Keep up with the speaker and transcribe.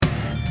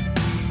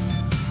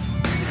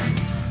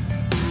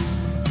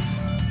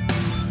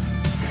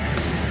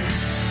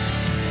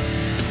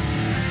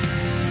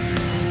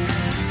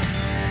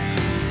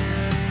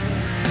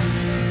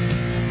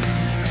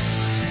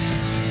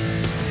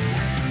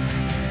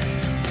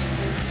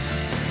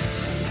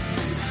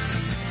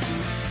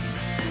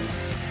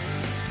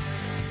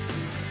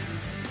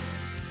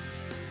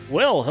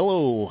Well,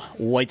 hello,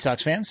 White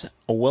Sox fans.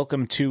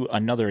 Welcome to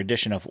another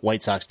edition of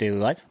White Sox Daily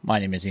Life. My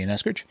name is Ian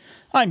Eskridge.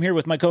 I'm here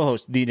with my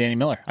co-host, the Danny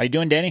Miller. How you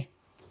doing, Danny?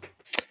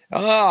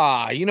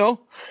 I'm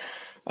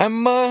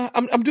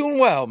doing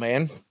well,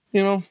 man.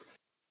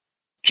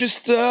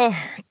 Just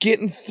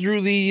getting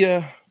through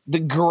the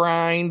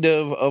grind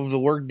of the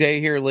workday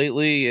here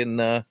lately,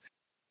 and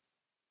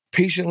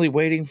patiently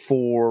waiting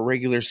for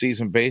regular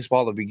season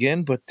baseball to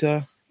begin. But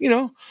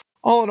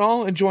all in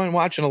all, enjoying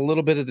watching a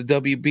little bit of the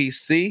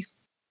WBC.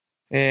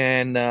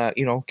 And,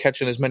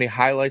 catching as many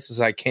highlights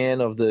as I can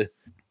of the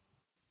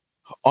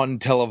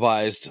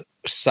untelevised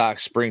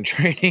Sox spring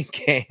training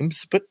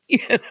games. But,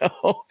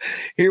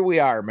 here we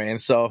are, man.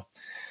 So,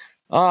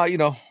 all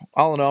in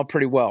all,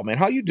 pretty well, man.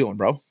 How you doing,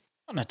 bro?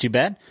 Oh, not too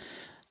bad.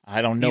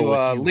 I don't know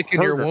if you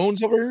licking your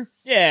wounds over here?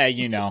 Yeah,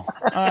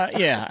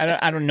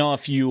 I don't know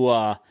if you,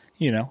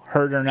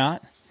 heard or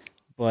not.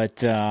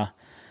 But,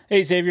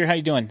 hey, Xavier, how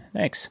you doing?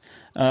 Thanks.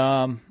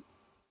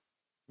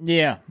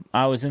 Yeah,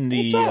 I was in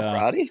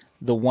the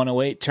the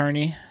 108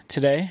 tourney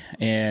today,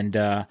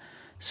 and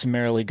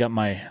summarily got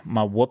my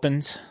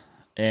whoopings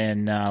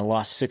and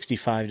lost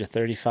 65 to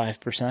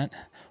 35%.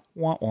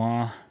 Wah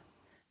wah.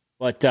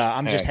 But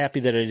I'm just happy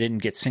that I didn't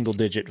get single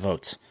digit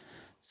votes.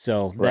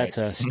 So that's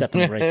a step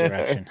in the right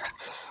direction.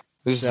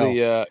 This is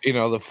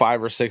the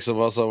 5 or 6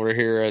 of us over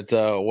here at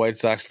White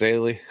Sox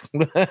Daily.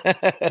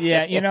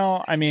 Yeah,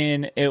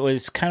 it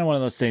was kind of one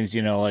of those things,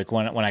 like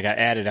when I got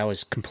added, I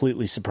was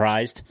completely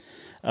surprised.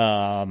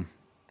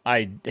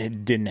 I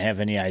didn't have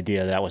any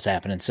idea that was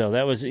happening. So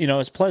that was, it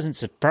was a pleasant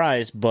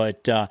surprise.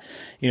 But, the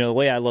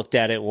way I looked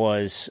at it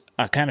was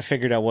I kind of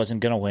figured I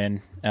wasn't going to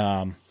win.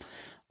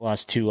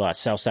 Lost to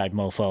Southside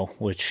Mofo,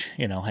 which,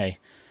 hey,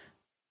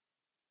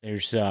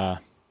 there's no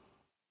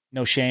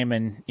shame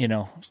in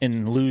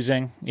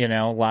losing.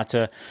 Lots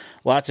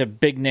of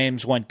big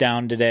names went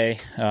down today.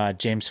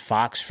 James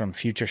Fox from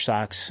Future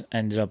Sox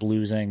ended up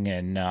losing,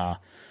 and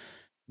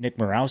Nick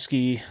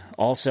Morowski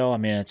also. I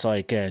mean, it's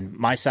like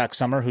My Sox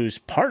Summer, who's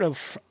part of,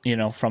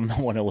 from the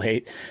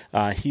 108.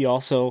 He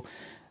also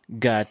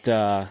got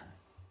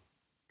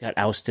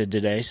ousted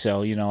today.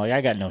 So,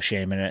 I got no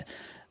shame in it.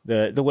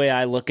 The way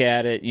I look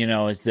at it,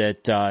 is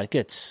that it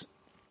gets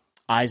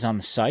eyes on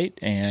the site,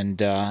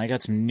 and I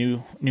got some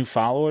new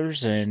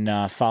followers, and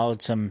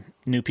followed some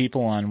new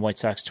people on White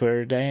Sox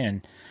Twitter today,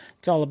 and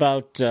it's all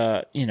about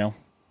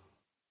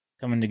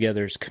coming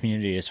together as a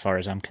community as far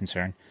as I'm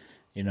concerned.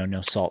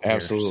 No salt here.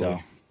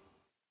 Absolutely.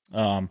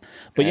 So,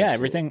 but yeah,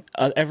 everything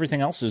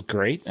else is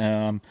great.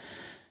 Got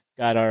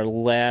our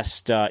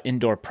last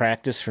indoor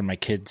practice for my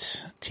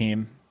kids'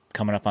 team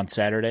coming up on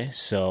Saturday,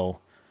 so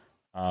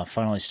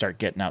finally start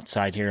getting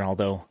outside here.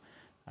 Although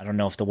I don't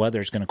know if the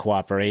weather's going to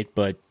cooperate,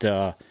 but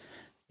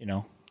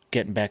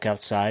getting back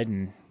outside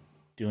and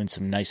doing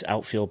some nice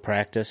outfield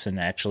practice and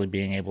actually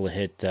being able to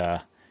hit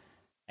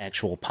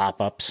actual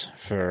pop-ups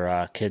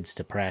for kids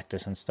to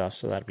practice and stuff.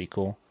 So that'd be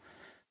cool.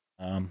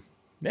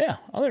 Yeah,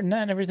 other than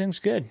that, everything's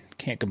good.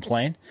 Can't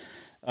complain.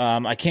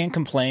 I can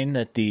complain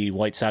that the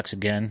White Sox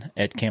again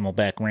at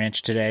Camelback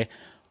Ranch today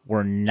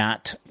were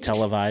not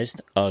televised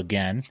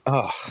again.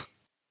 Oh,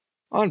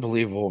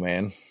 unbelievable,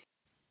 man.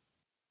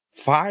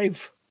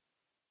 5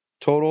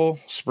 total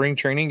spring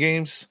training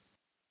games,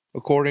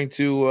 according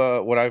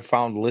to what I've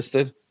found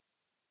listed.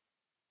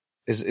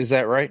 Is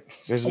that right?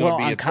 There's going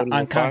to be a total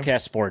on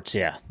Comcast Sports,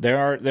 yeah.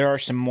 There are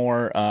some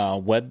more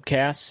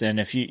webcasts,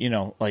 and if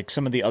you like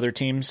some of the other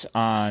teams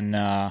on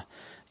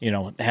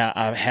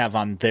have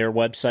on their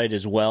website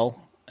as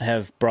well,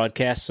 have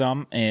broadcast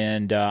some,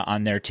 and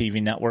on their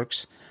TV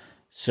networks.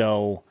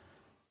 So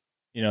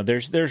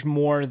there's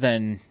more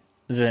than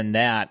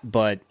that,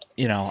 but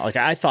like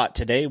I thought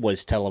today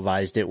was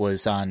televised. It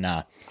was on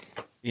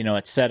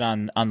it said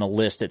on the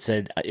list, it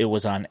said it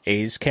was on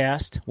A's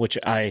Cast, which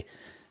I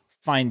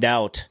find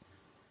out,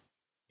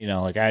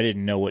 like I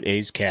didn't know what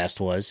A's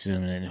Cast was,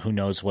 and who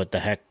knows what the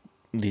heck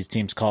these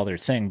teams call their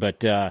thing,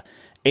 but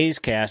A's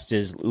Cast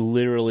is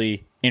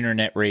literally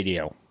internet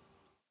radio.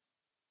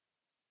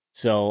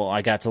 So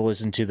I got to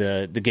listen to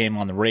the game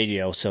on the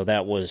radio, so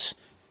that was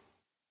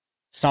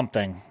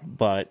something,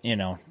 but,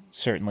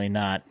 certainly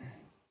not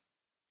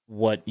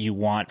what you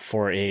want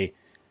for a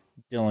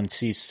Dylan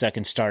Cease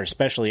second start,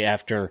 especially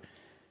after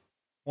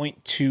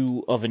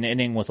 0.2 of an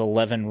inning with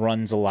 11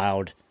 runs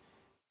allowed.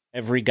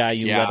 Every guy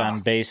you let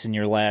on base in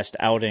your last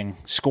outing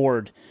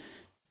scored.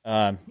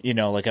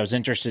 Like I was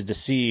interested to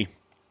see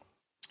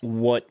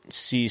what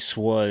Cease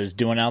was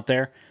doing out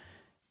there.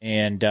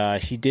 And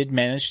he did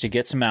manage to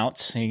get some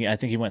outs. I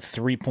think he went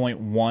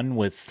 3.1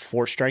 with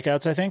 4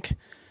 strikeouts, I think.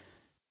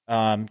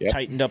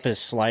 Tightened up his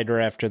slider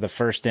after the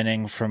first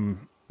inning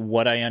from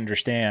what I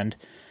understand.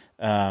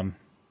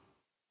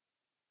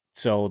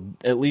 So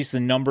at least the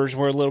numbers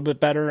were a little bit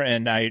better.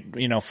 And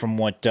from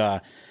what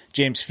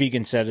James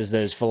Fegan said is that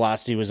his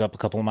velocity was up a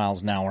couple of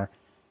miles an hour.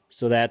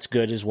 So that's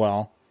good as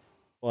well.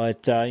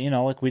 But,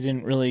 like we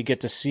didn't really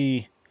get to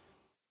see,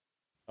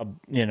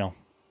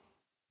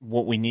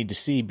 what we need to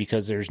see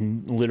because there's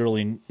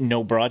literally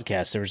no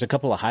broadcast. There was a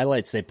couple of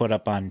highlights they put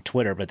up on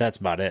Twitter, but that's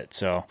about it.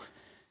 So,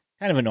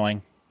 Kind of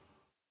annoying.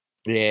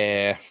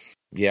 Yeah,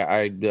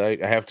 I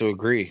have to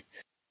agree.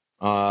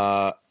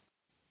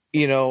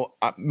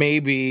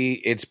 Maybe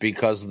it's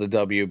because of the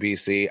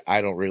WBC.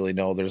 I don't really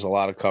know. There's a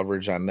lot of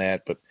coverage on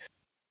that, but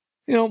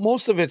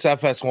most of it's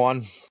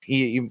FS1.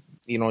 You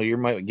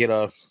might get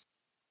a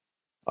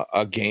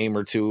game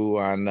or two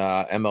on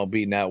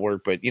MLB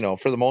Network, but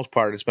for the most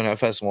part, it's been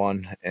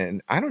FS1.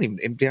 And I don't even,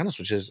 to be honest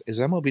with you, is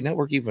MLB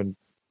Network even?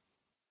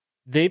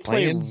 They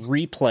play playing?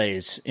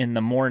 replays in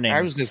the morning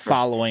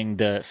following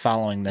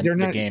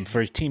the game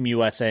for Team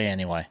USA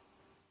anyway.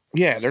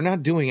 Yeah, they're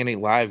not doing any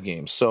live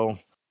games, so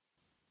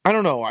I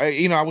don't know.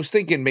 I was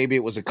thinking maybe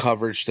it was a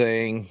coverage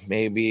thing.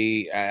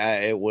 Maybe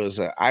it was.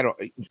 I don't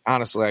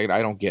honestly.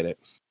 I don't get it.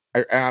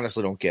 I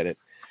honestly don't get it.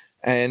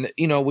 And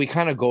we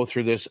kind of go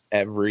through this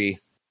every,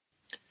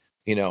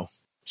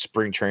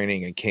 spring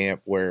training and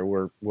camp where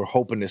we're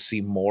hoping to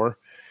see more.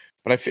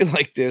 But I feel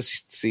like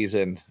this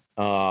season,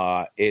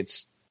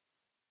 it's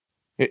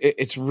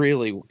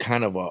really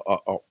kind of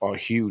a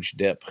huge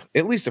dip.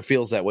 At least it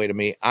feels that way to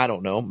me. I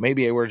don't know.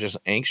 Maybe we're just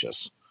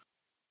anxious.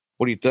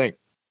 What do you think?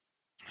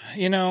 I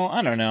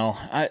don't know.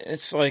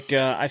 It's like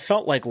I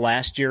felt like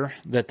last year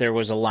that there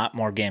was a lot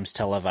more games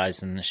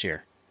televised than this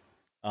year.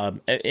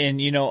 And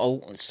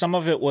some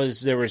of it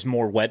was there was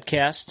more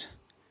webcast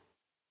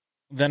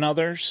than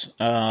others.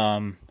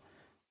 And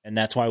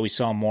that's why we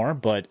saw more.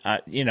 But,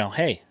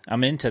 hey,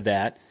 I'm into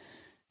that.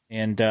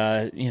 And,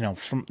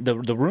 from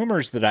the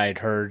rumors that I had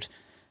heard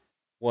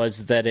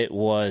was that it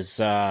was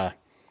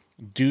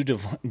due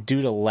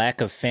to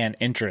lack of fan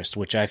interest,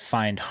 which I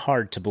find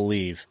hard to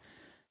believe.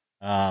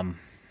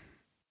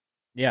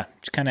 Yeah,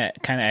 it's kind of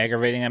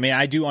aggravating. I mean,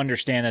 I do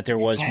understand that there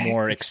was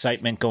more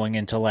excitement going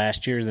into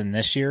last year than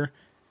this year,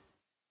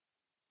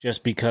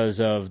 just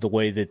because of the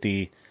way that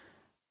the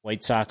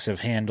White Sox have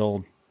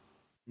handled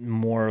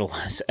more or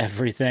less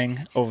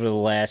everything over the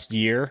last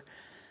year,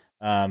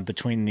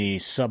 between the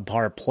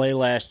subpar play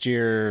last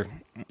year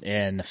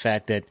and the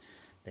fact that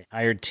they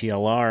hired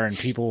TLR and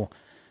people,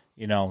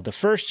 the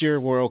first year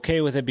were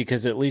okay with it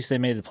because at least they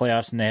made the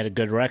playoffs and they had a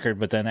good record.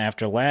 But then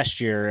after last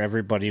year,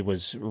 everybody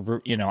was,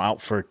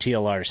 out for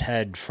TLR's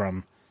head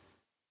from,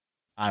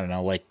 I don't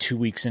know, like 2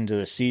 weeks into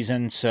the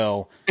season.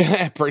 So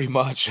pretty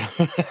much.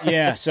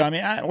 Yeah. So, I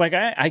mean,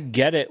 I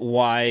get it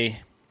why,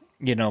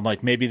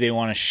 maybe they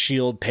want to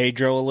shield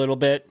Pedro a little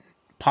bit,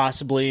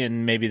 possibly,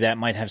 and maybe that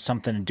might have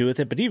something to do with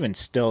it. But even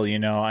still,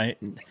 in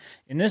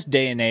this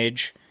day and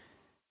age,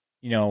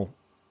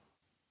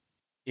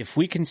 if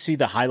we can see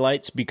the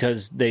highlights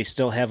because they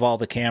still have all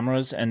the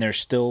cameras and they're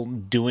still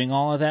doing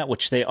all of that,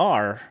 which they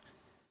are,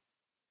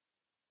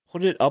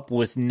 put it up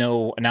with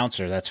no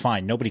announcer. That's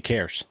fine. Nobody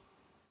cares.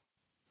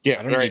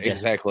 Yeah, right.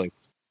 Exactly.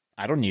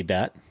 I don't need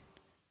that.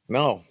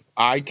 No,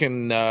 I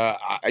can.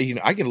 I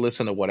can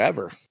listen to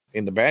whatever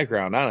in the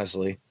background.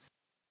 Honestly,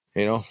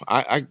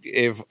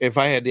 if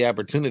I had the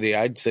opportunity,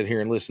 I'd sit here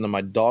and listen to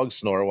my dog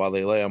snore while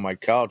they lay on my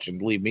couch and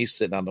leave me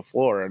sitting on the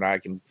floor, and I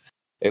can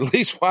at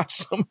least watch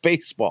some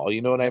baseball.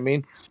 You know what I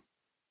mean?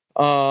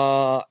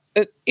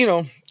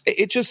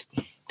 It just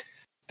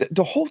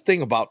the whole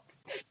thing about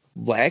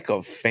lack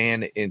of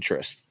fan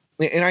interest,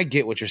 and I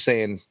get what you're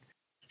saying,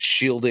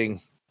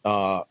 shielding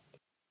our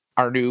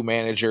new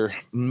manager,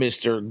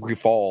 Mr.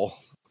 Grifol.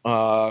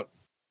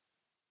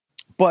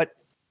 But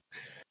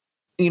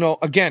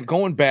again,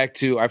 going back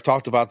to, I've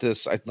talked about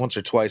this once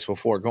or twice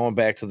before, going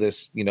back to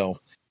this,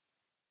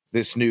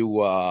 this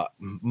new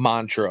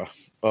mantra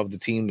of the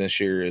team this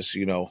year is,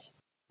 we're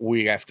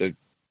going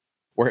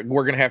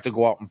to have to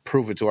go out and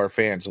prove it to our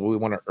fans. We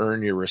want to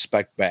earn your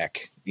respect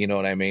back. You know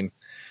what I mean?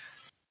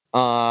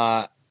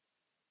 I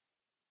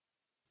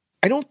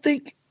don't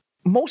think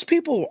most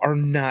people are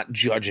not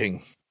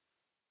judging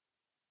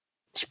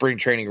spring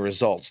training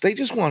results. They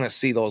just want to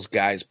see those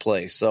guys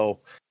play.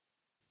 So,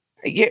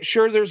 yeah,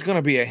 sure, there's going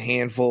to be a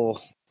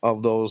handful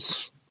of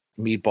those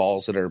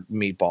meatballs that are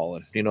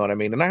meatballing. You know what I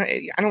mean? And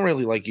I don't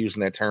really like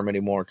using that term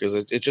anymore because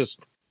it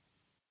just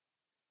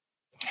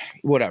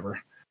whatever.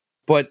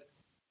 But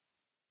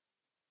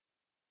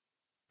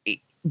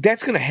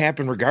that's going to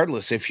happen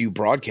regardless if you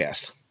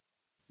broadcast.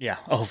 Yeah.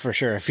 Oh, for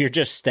sure. If you're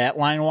just stat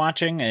line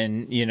watching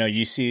and,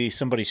 you see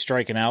somebody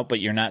striking out, but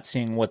you're not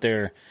seeing what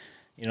they're,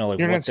 you're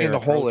not seeing the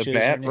whole at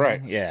bat.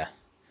 Right. Yeah.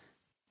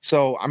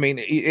 So, I mean,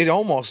 it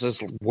almost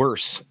is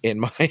worse, in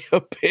my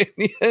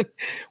opinion,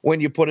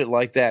 when you put it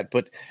like that.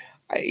 But,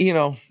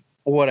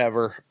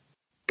 whatever.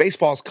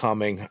 Baseball's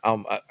coming.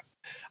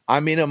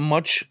 I'm in a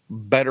much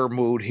better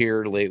mood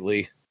here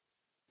lately.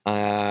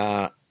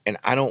 And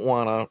I don't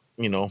want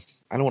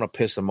to,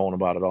 piss and moan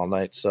about it all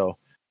night. So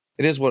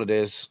it is what it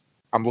is.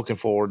 I'm looking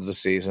forward to the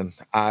season.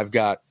 I've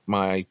got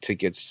my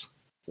tickets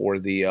for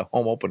the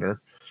home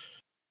opener.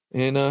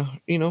 And,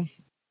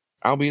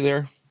 I'll be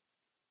there.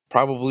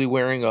 Probably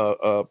wearing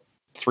a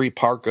 3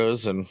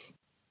 parkas and,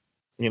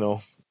 a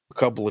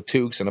couple of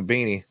toques and a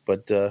beanie.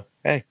 But,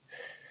 hey,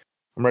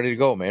 I'm ready to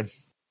go, man.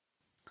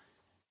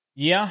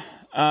 Yeah.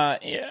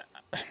 Yeah.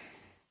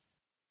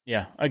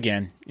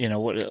 Again,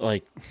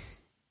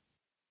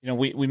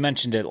 we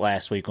mentioned it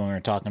last week when we were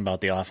talking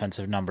about the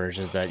offensive numbers,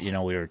 is that, we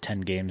were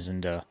 10 games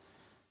into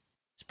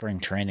spring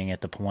training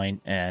at the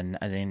point, and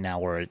I think now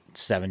we're at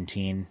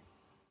 17.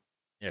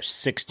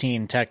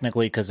 16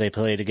 technically, because they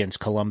played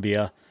against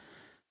Columbia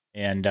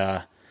and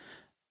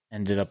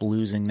ended up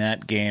losing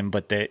that game.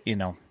 But they,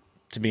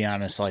 to be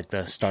honest, like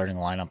the starting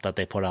lineup that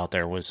they put out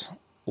there was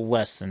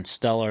less than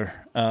stellar.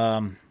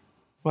 Well,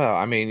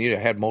 I mean, you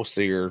had most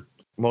of your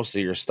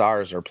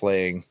stars are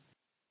playing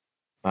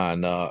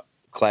on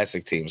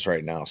classic teams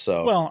right now.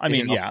 So, well, I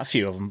mean, a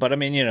few of them, but I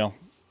mean,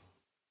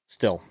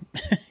 still,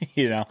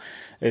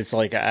 it's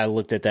like I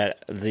looked at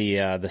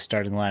the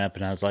starting lineup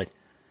and I was like,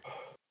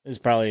 this is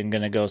probably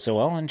going to go so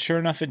well, and sure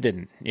enough, it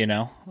didn't.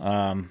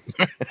 I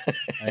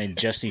mean,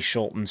 Jesse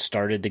Schulten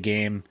started the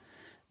game,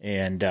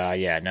 and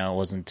it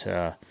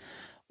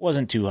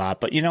wasn't too hot.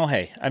 But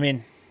hey, I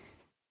mean,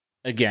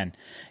 again,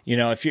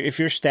 if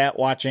you're stat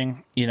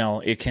watching,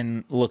 it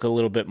can look a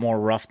little bit more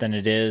rough than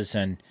it is,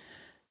 and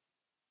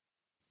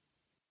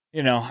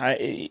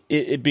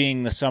it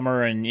being the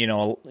summer, and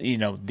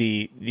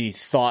the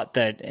thought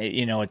that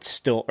it's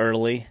still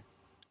early.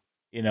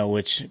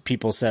 Which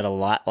people said a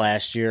lot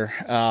last year.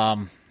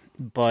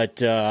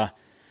 But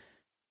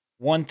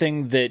one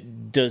thing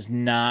that does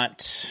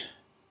not,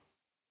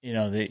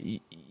 that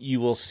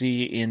you will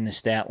see in the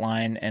stat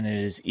line, and it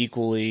is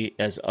equally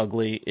as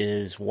ugly,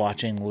 is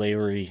watching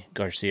Larry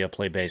Garcia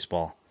play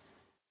baseball.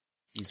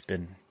 He's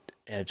been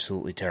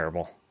absolutely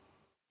terrible.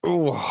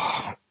 Ooh,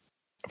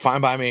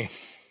 fine by me.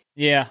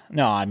 Yeah,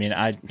 no, I mean,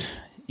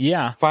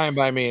 yeah. Fine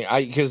by me.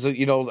 Because,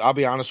 I'll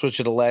be honest with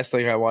you, the last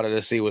thing I wanted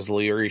to see was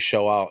Leary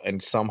show out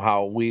and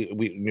somehow we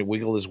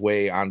wiggle his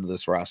way onto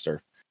this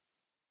roster.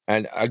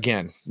 And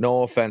again,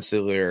 no offense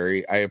to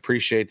Leary. I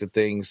appreciate the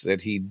things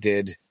that he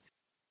did.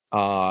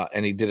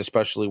 And he did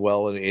especially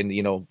well in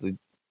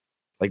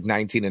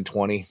 19 and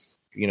 20,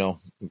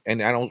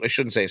 and I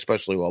shouldn't say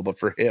especially well, but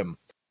for him,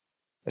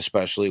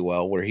 especially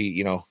well, where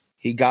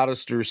he got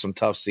us through some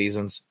tough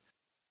seasons,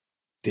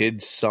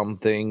 did some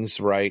things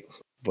right,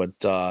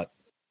 but,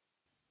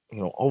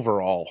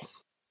 overall,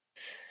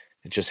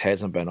 it just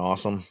hasn't been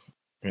awesome.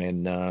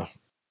 And,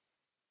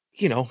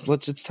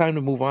 it's time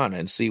to move on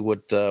and see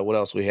what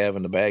else we have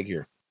in the bag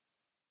here.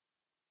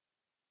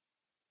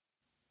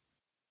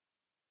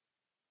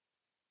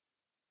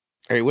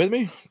 Are you with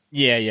me?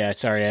 Yeah.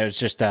 Sorry, I was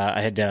just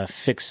I had to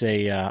fix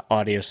a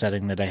audio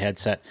setting that I had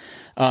set.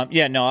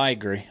 No, I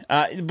agree.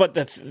 But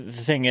the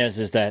thing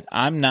is that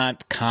I'm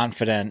not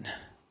confident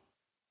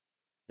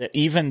that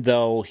even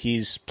though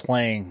he's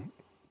playing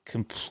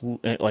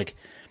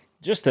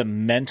just the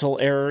mental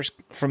errors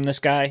from this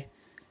guy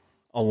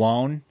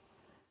alone,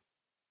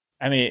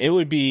 I mean, it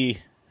would be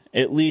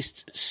at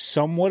least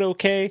somewhat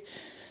okay,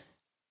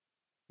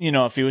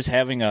 if he was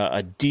having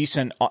a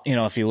decent,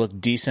 if he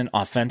looked decent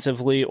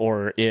offensively,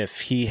 or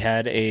if he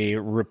had a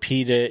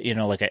repeated,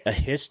 a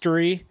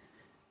history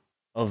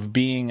of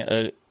being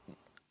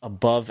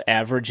above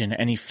average in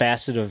any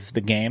facet of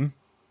the game,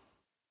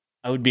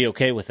 I would be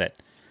okay with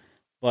it.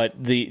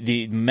 But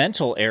the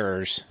mental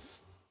errors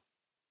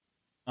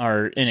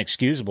are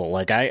inexcusable.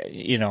 Like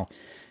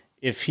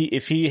if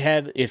he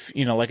had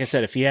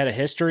a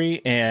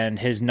history and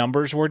his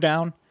numbers were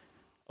down,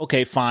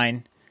 okay,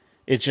 fine.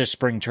 It's just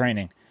spring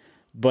training.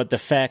 But the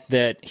fact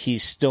that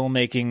he's still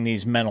making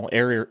these mental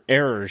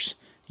errors,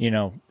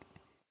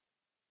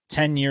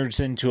 10 years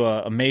into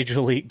a major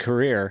league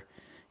career,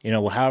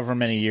 however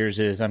many years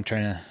it is, I'm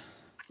trying to.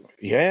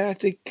 Yeah, I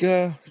think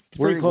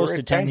we're close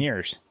to 10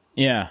 years.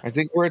 Yeah. I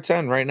think we're at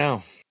 10 right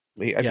now.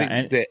 I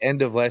think the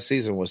end of last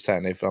season was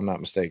 10, if I'm not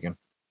mistaken.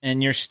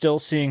 And you're still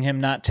seeing him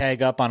not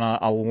tag up on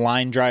a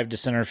line drive to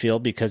center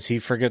field because he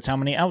forgets how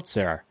many outs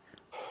there are.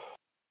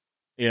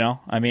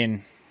 I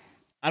mean,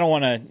 I don't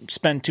want to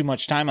spend too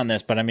much time on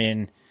this, but I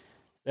mean,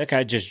 that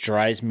guy just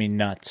drives me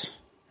nuts.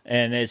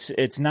 And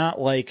it's not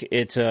like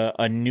it's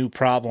a new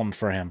problem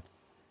for him.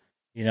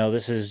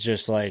 This is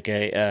just like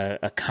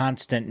a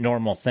constant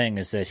normal thing,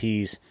 is that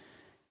he's,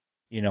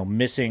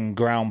 missing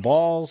ground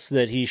balls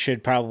that he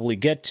should probably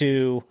get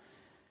to,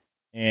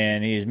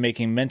 and he's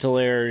making mental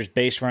errors,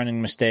 base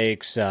running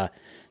mistakes.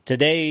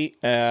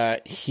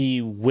 Today, he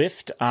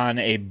whiffed on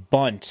a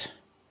bunt.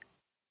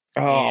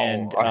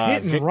 A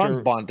hit and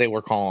run bunt they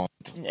were calling.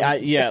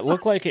 It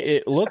looked like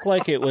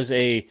it was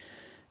a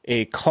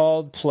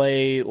called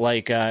play,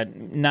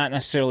 not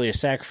necessarily a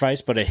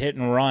sacrifice, but a hit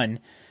and run.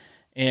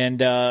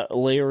 And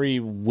Larry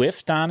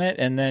whiffed on it,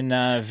 and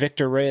then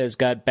Victor Reyes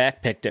got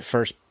backpicked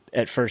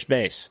at first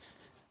base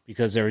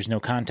because there was no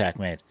contact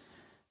made.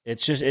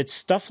 It's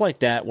stuff like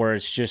that where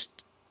it's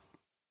just.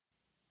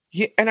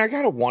 Yeah, and I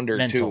gotta wonder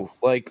mental.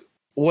 Too,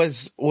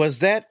 was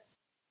that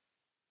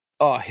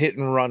a hit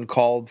and run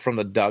called from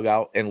the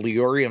dugout, and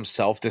Leary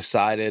himself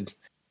decided,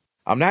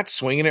 I'm not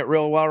swinging it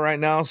real well right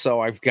now,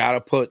 so I've got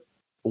to put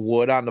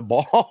wood on the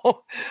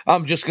ball.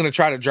 I'm just going to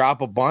try to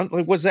drop a bunt.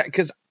 Was that?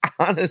 Because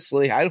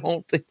honestly, I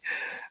don't think.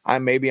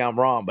 Maybe I'm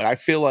wrong, but I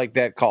feel like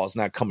that call is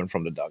not coming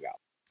from the dugout.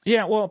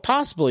 Yeah, well,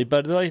 possibly,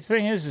 but the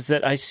thing is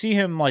that I see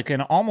him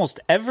in almost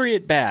every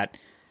at bat.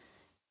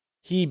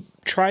 He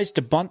tries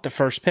to bunt the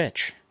first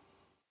pitch.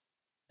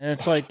 And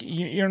it's like,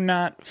 you're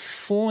not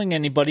fooling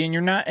anybody, and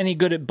you're not any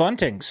good at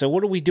bunting. So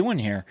what are we doing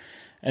here?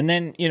 And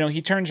then,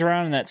 he turns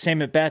around in that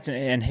same at-bats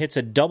and hits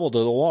a double to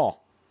the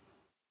wall.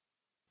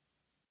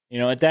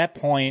 At that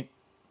point,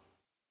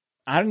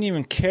 I don't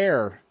even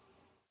care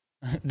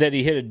that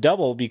he hit a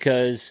double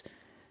because,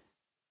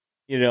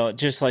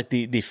 just like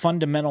the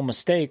fundamental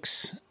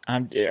mistakes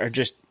are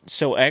just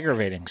so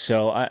aggravating.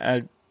 So,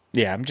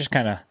 I'm just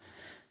kind of,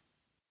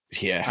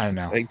 I don't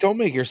know. Like, don't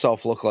make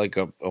yourself look like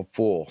a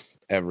fool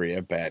every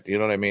at bat. You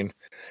know what I mean?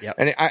 Yeah.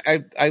 And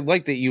I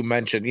like that you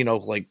mentioned,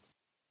 like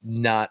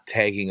not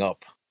tagging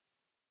up,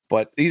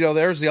 but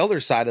there's the other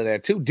side of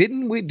that too.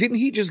 Didn't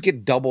he just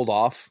get doubled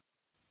off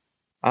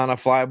on a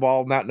fly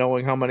ball, not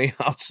knowing how many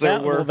outs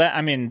there were?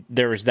 Well,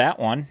 there was that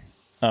one.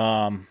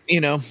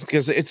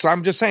 Because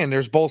I'm just saying,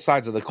 there's both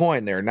sides of the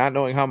coin there, not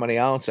knowing how many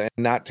outs and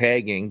not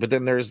tagging, but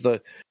then there's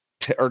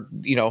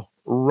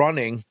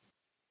running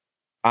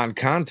on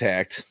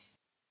contact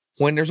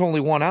when there's only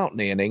one out in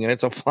the inning and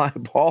it's a fly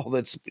ball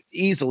that's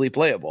easily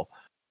playable.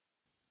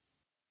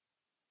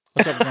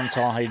 What's up,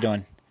 Grimtall? How you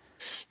doing?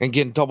 And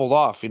getting doubled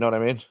off, you know what I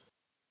mean?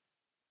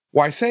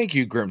 Why, thank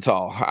you,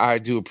 Grimtall. I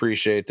do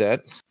appreciate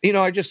that.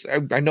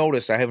 I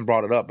noticed, I haven't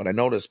brought it up, but I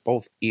noticed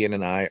both Ian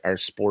and I are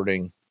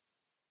sporting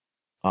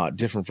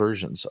different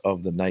versions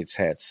of the Knights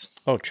hats.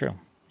 Oh, true.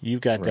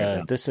 You've got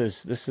this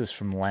is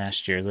from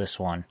last year, this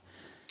one.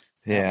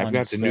 Yeah, I've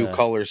got the new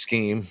color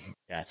scheme.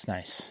 Yeah, it's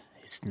nice.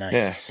 It's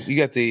nice. Yeah, you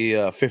got the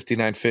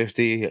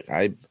 5950.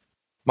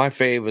 My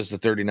fave is the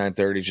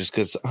 3930 just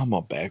because I'm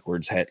a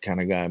backwards hat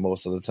kind of guy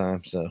most of the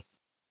time. So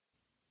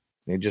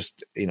it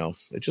just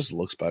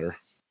looks better.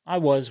 I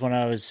was when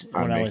I was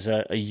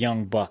a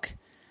young buck,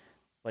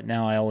 but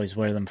now I always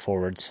wear them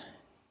forwards.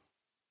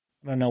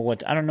 I don't know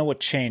what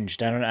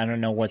changed. I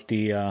don't know what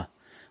the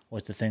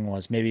thing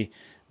was. Maybe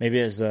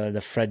as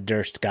the Fred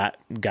Durst got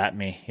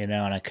me, and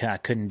I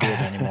couldn't do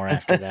it anymore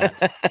after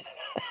that.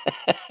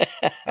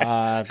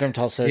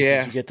 Grimtall says,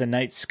 Did you get the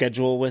Knights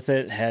schedule with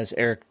it? Has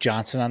Eric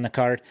Johnson on the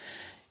card?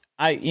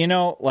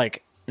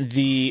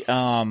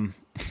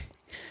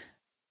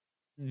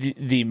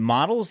 The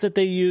models that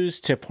they use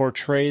to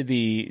portray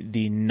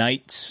the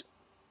Knights'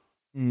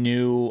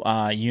 new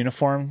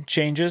uniform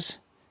changes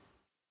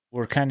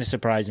were kind of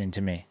surprising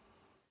to me.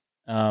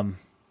 I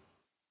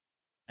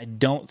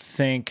don't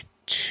think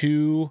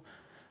 2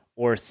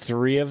 or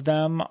 3 of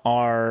them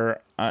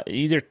are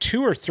either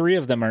 2 or 3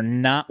 of them are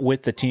not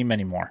with the team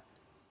anymore.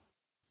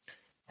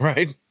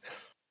 Right.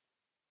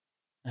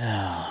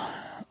 Oh,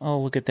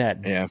 look at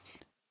that. Yeah.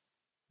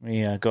 Let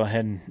me go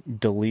ahead and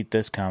delete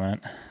this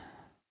comment.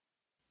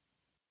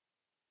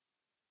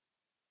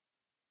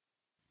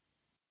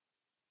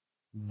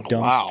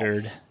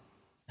 Dumpstered. Wow.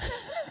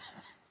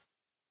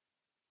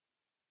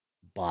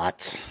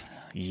 Bots.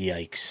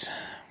 Yikes.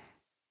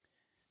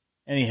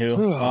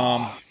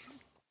 Anywho,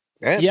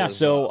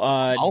 so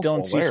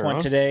Dylan Cease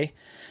went today.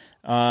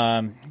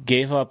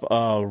 Gave up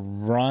a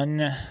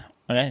run.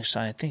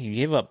 Actually, I think he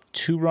gave up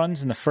 2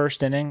 runs in the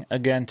first inning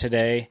again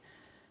today.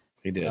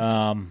 He did.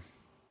 And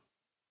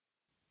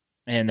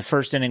the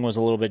first inning was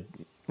a little bit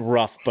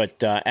rough,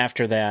 but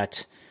after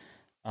that,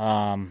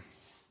 you're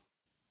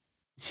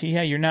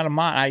not a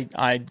mod.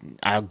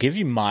 I'll give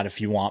you mod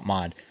if you want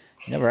mod.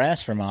 Never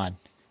asked for mod.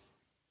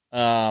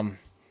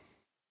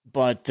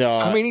 But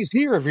he's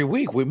here every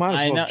week. We might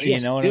as well. You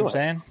know what I'm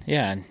saying?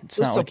 Yeah, it's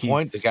not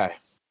like the guy.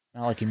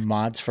 Not like he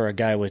mods for a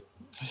guy with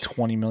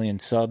 20 million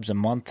subs a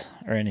month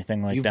or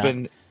anything like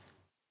that.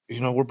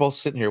 We're both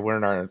sitting here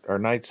wearing our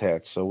Knights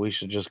hats, so we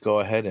should just go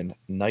ahead and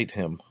knight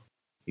him.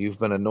 You've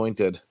been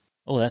anointed.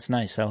 Oh, that's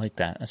nice. I like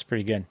that. That's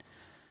pretty good.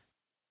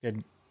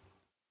 Good.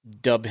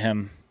 Dub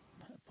him.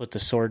 Put the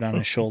sword on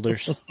his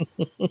shoulders.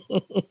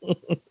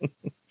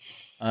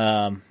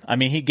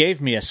 He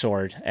gave me a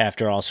sword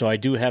after all, so I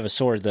do have a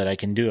sword that I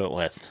can do it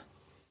with.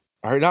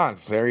 Right on.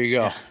 There you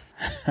go.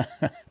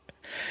 Yeah.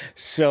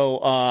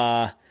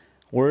 So,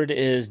 word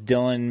is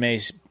Dylan may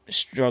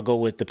struggle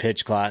with the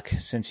pitch clock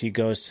since he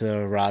goes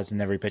to rosin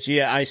every pitch.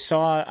 Yeah, I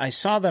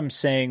saw them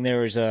saying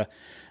there was a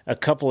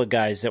couple of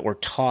guys that were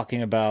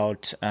talking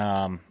about.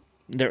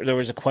 There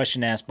was a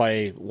question asked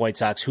by White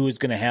Sox who is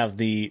going to have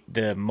the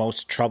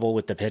most trouble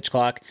with the pitch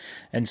clock,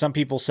 and some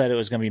people said it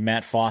was going to be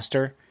Matt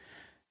Foster.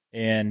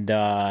 And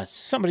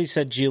somebody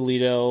said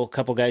Giolito. A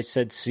couple guys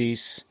said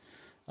Cease.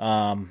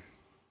 I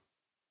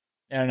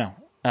don't know.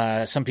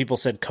 Some people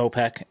said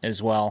Kopech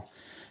as well.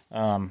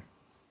 I'll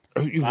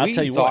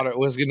tell you thought it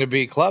was going to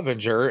be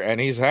Clevenger,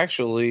 and he's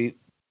actually,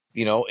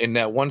 in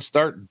that one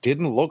start,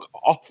 didn't look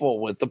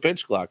awful with the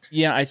pitch clock.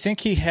 Yeah, I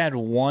think he had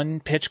one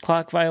pitch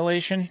clock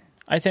violation.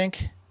 I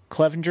think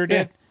Clevenger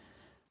did.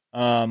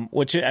 Yeah.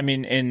 Which,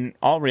 in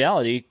all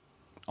reality,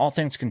 all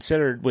things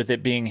considered, with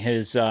it being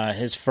his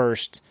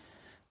first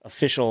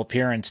official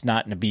appearance,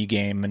 not in a B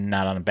game and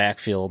not on a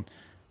backfield,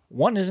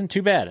 one isn't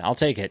too bad. I'll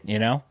take it,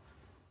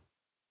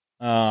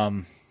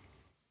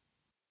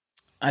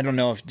 I don't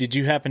know did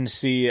you happen to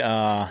see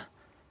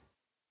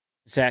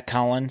Zach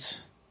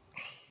Collins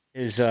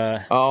His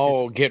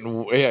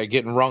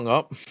getting rung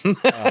up.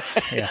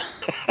 yeah,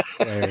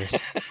 hilarious.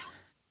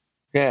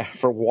 Yeah,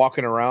 for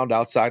walking around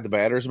outside the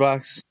batter's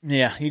box.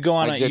 Yeah, you go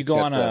on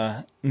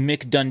a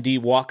Mick Dundee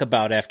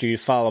walkabout after you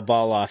foul a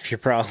ball off. You're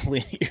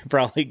probably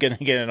going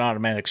to get an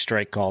automatic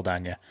strike called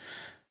on you.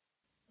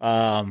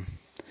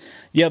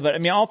 Yeah, but I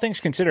mean, all things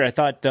considered, I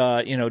thought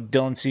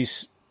Dylan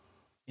Cease,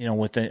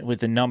 with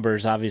the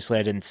numbers, obviously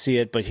I didn't see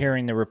it, but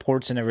hearing the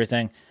reports and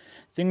everything,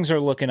 things are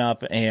looking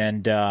up.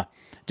 And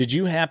did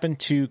you happen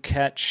to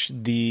catch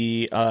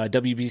the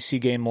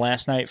WBC game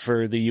last night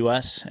for the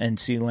U.S. and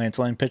see Lance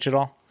Lynn pitch at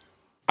all?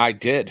 I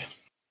did.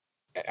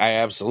 I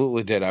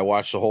absolutely did. I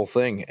watched the whole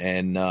thing,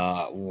 and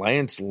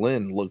Lance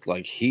Lynn looked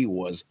like he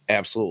was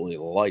absolutely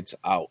lights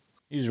out.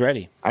 He was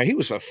ready. He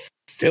was a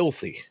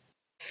filthy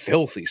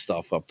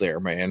stuff up there,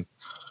 man.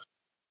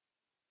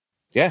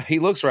 Yeah, he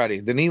looks ready.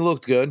 The knee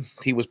looked good.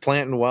 He was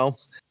planting well.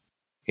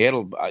 He had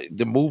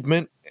the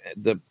movement,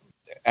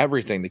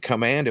 everything, the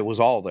command. It was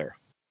all there.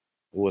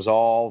 It was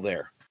all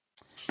there.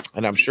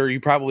 And I'm sure you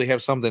probably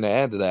have something to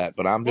add to that,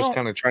 but I'm just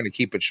kind of trying to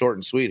keep it short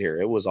and sweet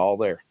here. It was all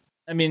there.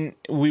 I mean,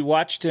 we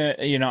watched.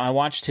 I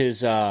watched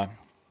his last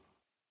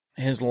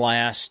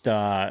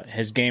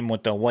his game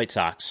with the White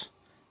Sox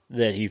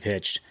that he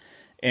pitched,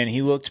 and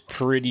he looked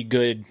pretty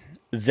good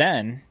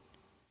then.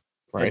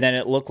 Right. And then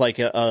it looked like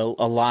a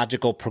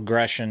logical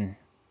progression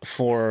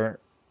for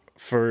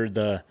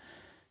the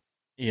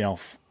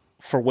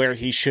for where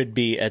he should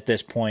be at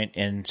this point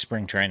in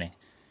spring training.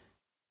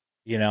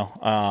 Yeah.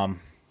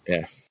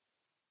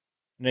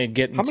 They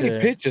get How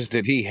many pitches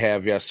did he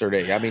have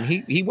yesterday? I mean,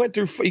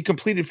 he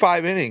completed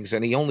 5 innings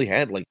and he only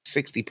had like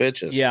 60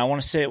 pitches. Yeah, I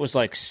want to say it was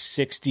like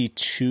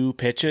 62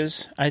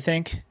 pitches, I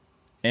think.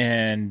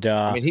 And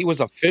I mean, he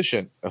was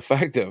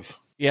effective.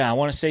 Yeah, I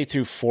want to say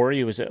through 40,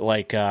 he was at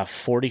like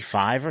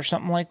 45 or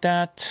something like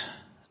that.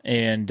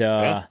 And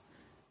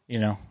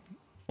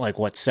like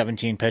what,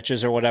 17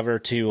 pitches or whatever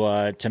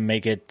to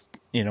make it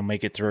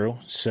through.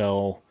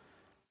 So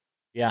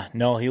yeah,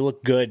 no, he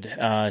looked good.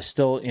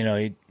 Still,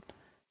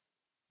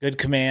 good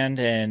command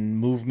and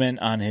movement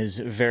on his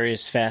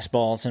various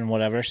fastballs and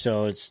whatever.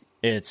 So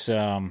it's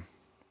I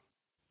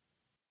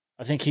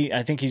think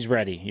he's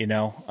ready,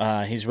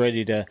 he's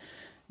ready to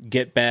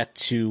get back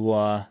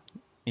to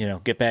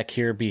get back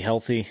here, be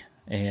healthy,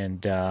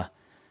 and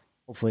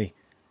hopefully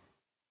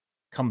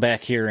come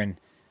back here and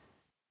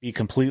be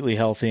completely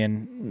healthy,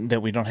 and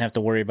that we don't have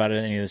to worry about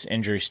any of this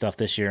injury stuff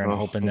this year. I'm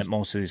hoping that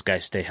most of these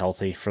guys stay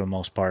healthy for the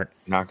most part.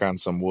 Knock on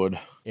some wood.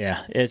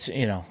 Yeah, it's,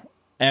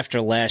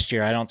 after last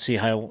year, I don't see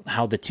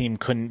how the team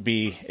couldn't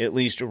be at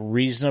least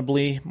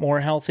reasonably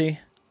more healthy.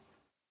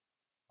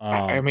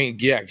 I mean,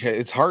 yeah,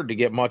 it's hard to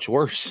get much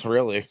worse,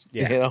 really.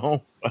 Yeah.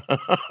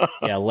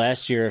 Yeah,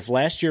 if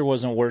last year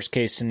wasn't worst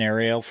case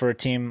scenario for a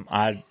team,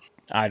 I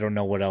don't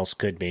know what else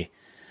could be.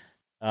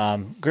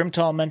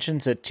 Grimtall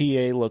mentions that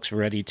TA looks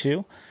ready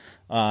too.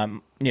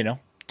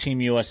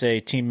 Team USA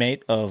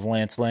teammate of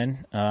Lance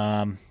Lynn.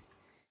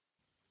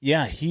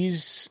 Yeah,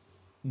 he's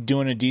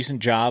doing a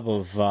decent job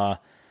of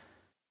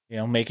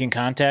making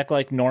contact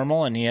like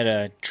normal, and he had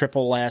a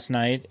triple last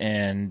night,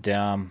 and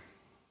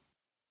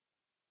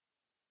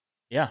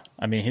yeah,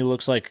 I mean, he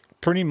looks like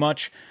pretty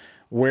much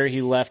where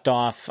he left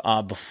off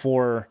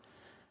before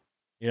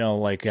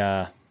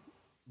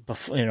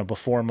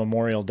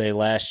Memorial Day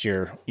last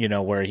year,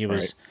 where he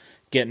was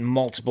getting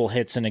multiple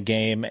hits in a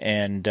game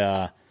and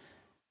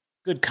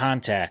good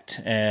contact,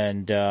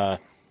 and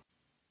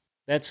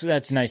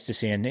that's nice to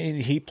see. And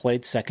he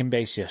played second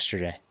base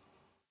yesterday.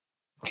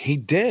 He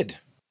did,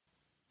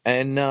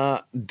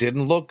 and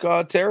didn't look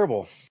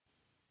terrible.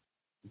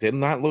 Did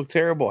not look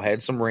terrible.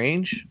 Had some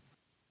range.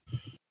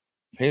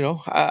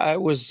 I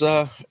was.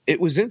 It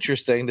was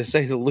interesting to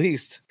say the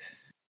least.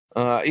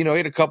 He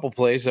had a couple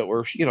plays that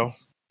were,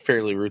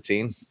 fairly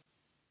routine.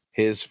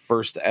 His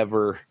first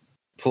ever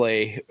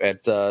play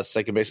at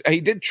second base,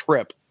 he did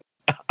trip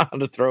on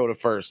the throw to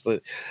first.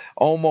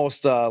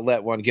 Almost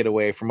let one get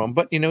away from him,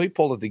 but he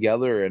pulled it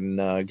together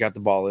and got the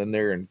ball in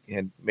there and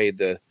had made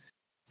the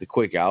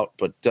quick out.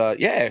 But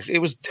yeah, it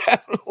was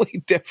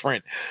definitely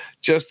different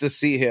just to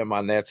see him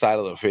on that side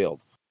of the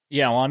field.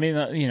 Yeah, well, I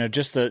mean,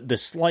 just the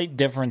slight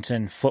difference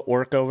in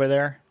footwork over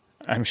there.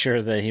 I'm sure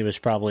that he was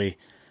probably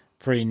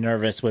pretty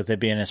nervous with it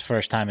being his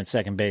first time at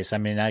second base. I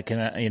mean, I can,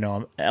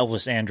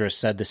 Elvis Andrus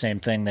said the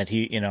same thing, that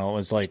he, it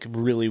was like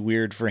really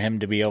weird for him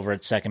to be over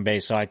at second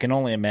base. So I can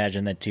only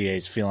imagine that TA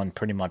is feeling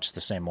pretty much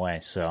the same way.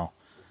 So,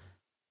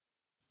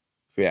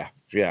 yeah.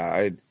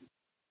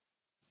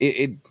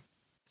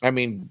 I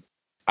mean,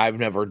 I've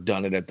never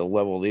done it at the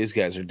level these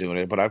guys are doing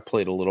it, but I've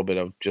played a little bit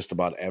of just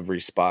about every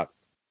spot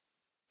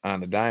on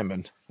the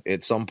diamond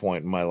at some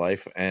point in my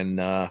life.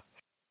 And,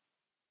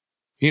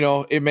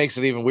 it makes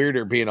it even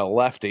weirder being a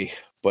lefty,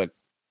 but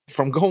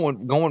from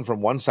going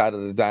from one side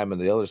of the diamond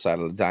to the other side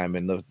of the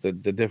diamond, the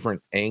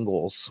different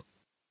angles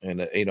and,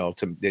 that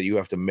you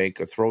have to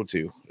make a throw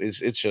to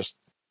it's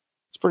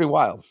pretty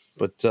wild,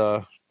 but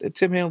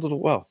Tim handled it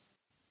well.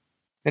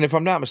 And if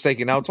I'm not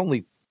mistaken, now it's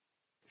only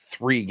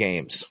 3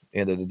 games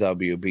into the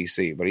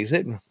WBC, but he's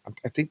hitting,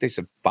 I think they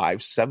said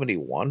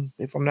 571,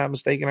 if I'm not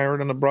mistaken. I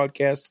heard on the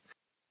broadcast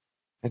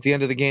at the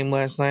end of the game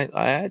last night.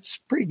 It's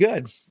pretty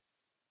good.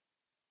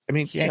 I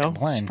mean, Can't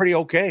complain. It's pretty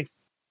okay.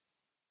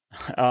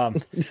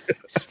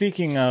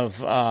 Speaking of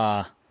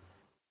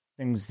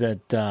things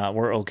that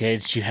were okay,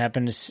 did you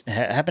happen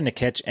to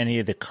catch any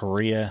of the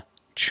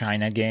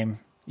Korea-China game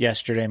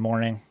yesterday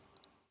morning?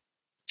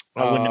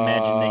 I wouldn't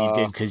imagine that you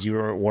did because you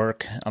were at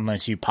work,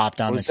 unless you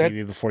popped on the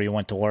TV before you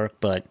went to work.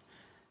 But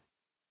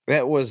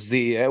that was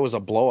a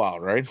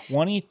blowout, right?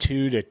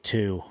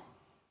 22-2.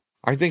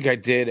 I think I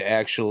did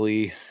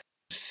actually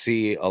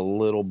see a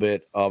little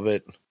bit of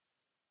it.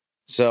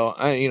 So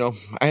I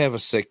have a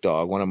sick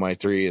dog. One of my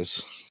 3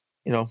 is,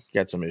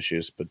 got some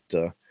issues.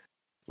 But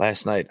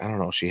last night, I don't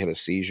know, she had a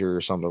seizure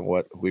or something.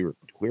 What we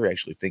were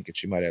actually thinking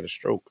she might have had a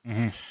stroke.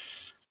 Mm-hmm.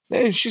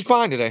 Hey, she's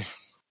fine today.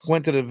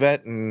 Went to the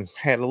vet and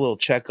had a little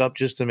checkup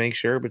just to make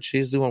sure, but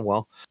she's doing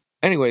well.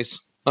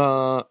 Anyways,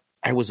 I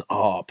was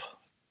up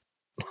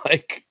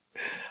like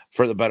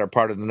for the better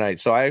part of the night.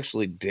 So I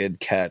actually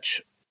did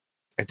catch,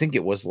 I think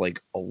it was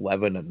like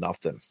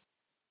 11-0.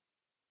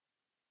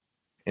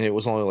 And it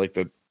was only like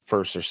the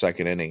first or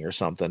second inning or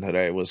something that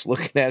I was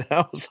looking at.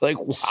 I was like,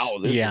 wow,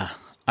 this is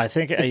I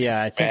think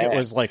it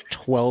was like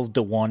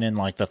 12-1 in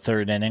like the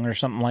third inning or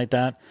something like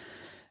that.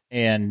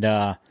 And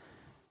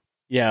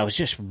it was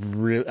just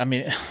really, I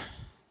mean,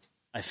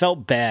 I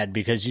felt bad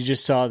because you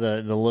just saw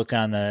the look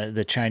on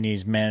the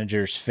Chinese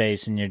manager's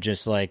face, and you're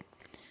just like,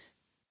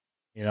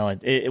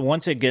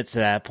 once it gets to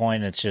that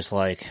point, it's just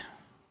like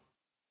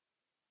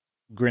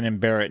grin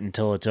and bear it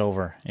until it's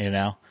over,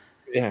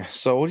 Yeah.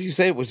 So what did you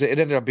say? It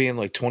ended up being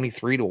like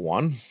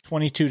 23-1?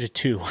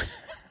 22-2.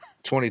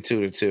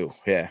 22-2.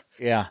 Yeah.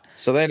 Yeah.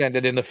 So that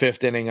ended in the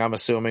 5th inning, I'm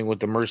assuming, with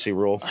the mercy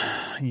rule.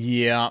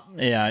 Yeah.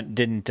 It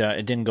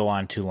didn't go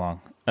on too long.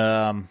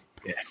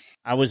 Yeah.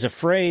 I was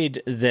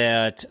afraid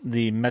that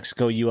the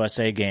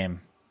Mexico-USA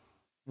game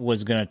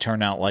was going to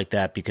turn out like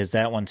that because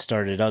that one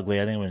started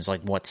ugly. I think it was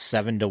like,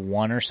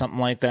 7-1 or something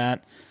like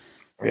that.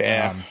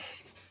 Yeah.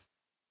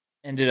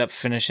 Ended up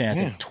finishing, I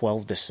think,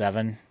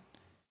 12-7.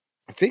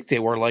 I think they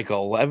were like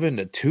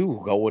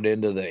 11-2 going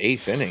into the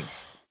 8th inning.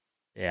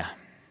 Yeah.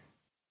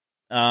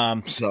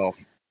 So,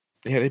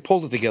 they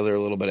pulled it together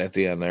a little bit at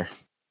the end there.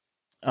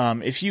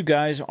 If you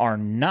guys are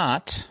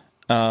not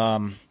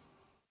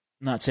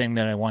saying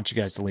that I want you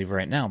guys to leave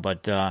right now,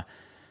 but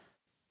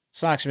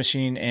Sox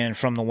Machine and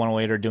From the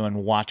 108 are doing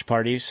watch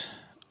parties.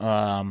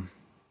 I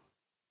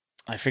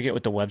forget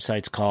what the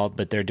website's called,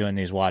 but they're doing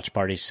these watch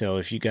parties. So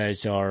if you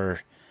guys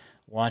are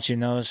watching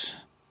those,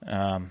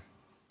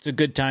 it's a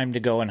good time to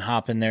go and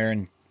hop in there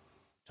and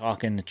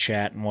talk in the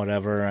chat and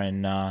whatever,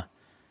 and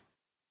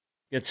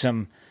get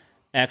some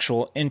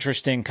actual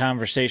interesting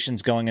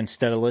conversations going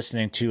instead of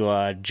listening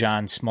to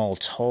John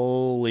Smoltz.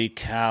 Holy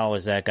cow,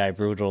 is that guy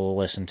brutal to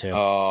listen to?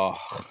 Oh,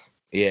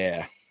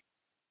 yeah.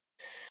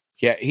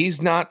 Yeah,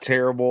 he's not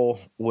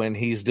terrible when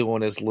he's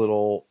doing his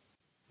little,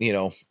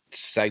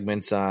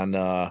 segments on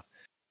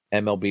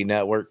MLB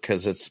Network,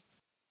 because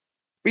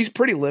he's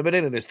pretty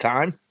limited in his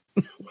time.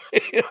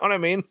 You know what I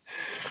mean?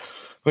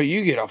 But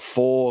you get a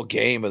full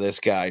game of this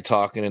guy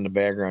talking in the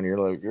background. You're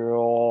like,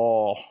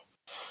 oh,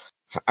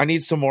 I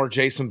need some more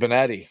Jason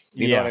Benetti.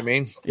 You know what I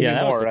mean?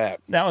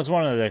 That was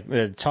one of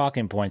the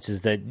talking points,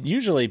 is that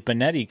usually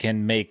Benetti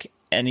can make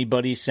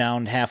anybody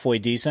sound halfway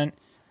decent.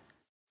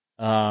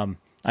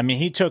 I mean,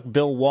 he took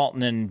Bill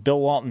Walton, and Bill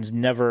Walton's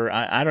never,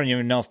 I don't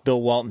even know if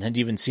Bill Walton had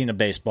even seen a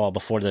baseball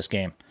before this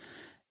game,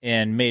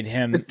 and made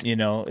him,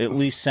 at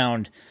least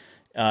sound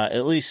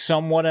at least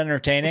somewhat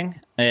entertaining.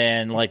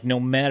 And like, no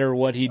matter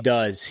what he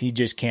does, he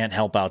just can't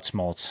help out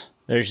Smoltz.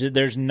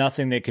 There's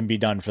nothing that can be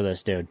done for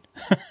this dude.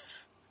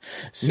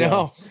 So,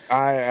 no,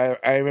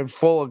 I'm in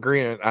full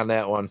agreement on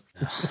that one.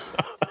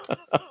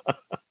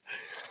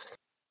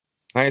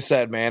 Like I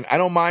said, man, I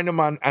don't mind him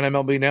on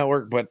MLB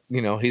Network, but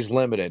he's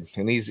limited,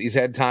 and he's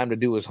had time to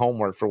do his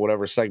homework for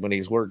whatever segment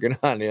he's working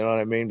on. You know what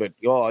I mean? But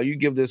you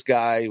give this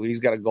guy, he's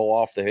got to go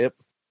off the hip,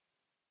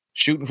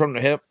 shooting from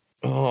the hip.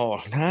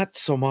 Oh, not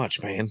so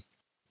much, man.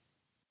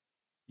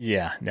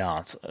 Yeah, no,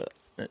 it's,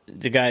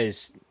 the guy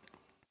is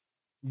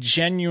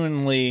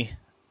genuinely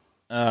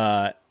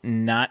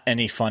not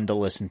any fun to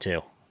listen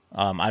to.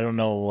 I don't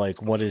know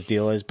like what his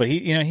deal is, but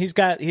he's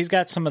got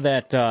some of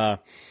that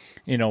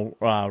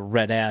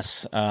red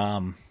ass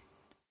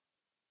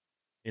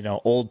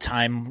old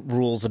time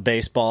rules of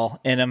baseball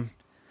in him.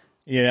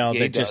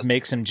 That just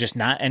makes him just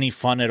not any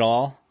fun at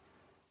all.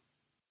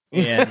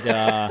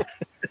 And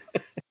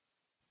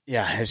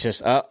it's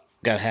just got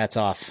hats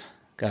off.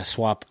 Got to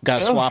swap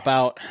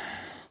out.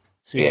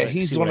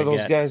 He's one of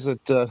those guys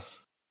that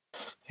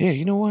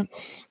you know what?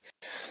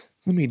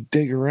 Let me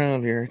dig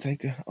around here.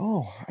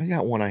 I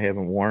got one I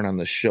haven't worn on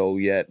the show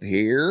yet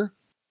here.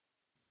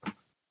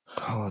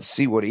 Let's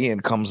see what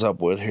Ian comes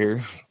up with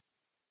here.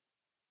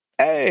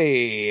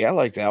 Hey, I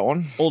like that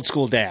one. Old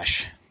school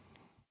dash.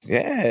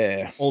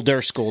 Yeah.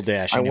 Older school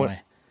dash,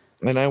 anyway.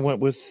 I went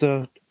with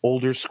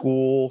older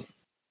school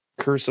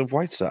curse of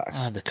White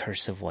Sox. The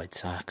curse of White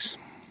Sox.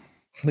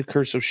 The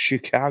curse of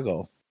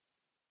Chicago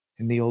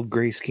in the old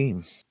gray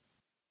scheme.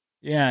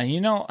 Yeah,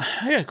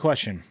 I got a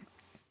question.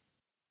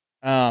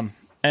 And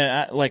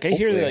I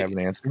hear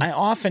that I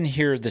often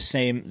hear the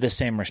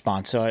same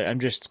response, so I'm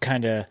just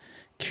kind of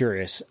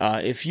curious.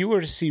 If you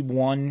were to see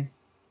one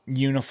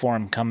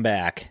uniform come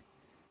back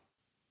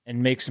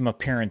and make some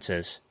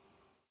appearances,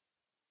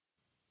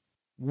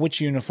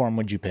 which uniform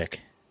would you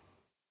pick?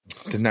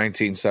 The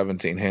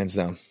 1917, hands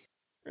down.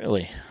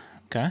 Really?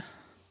 Okay.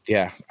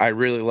 Yeah, I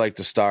really like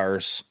the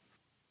stars.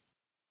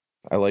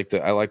 I like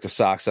the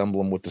Sox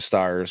emblem with the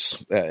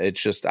stars.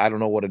 It's just, I don't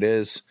know what it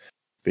is,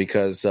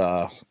 because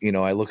I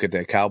look at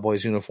that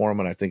Cowboys uniform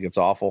and I think it's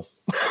awful.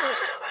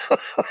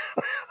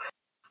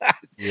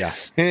 Yeah.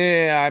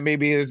 Yeah,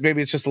 maybe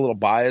it's just a little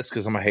biased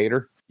because I'm a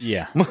hater.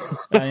 Yeah. I mean,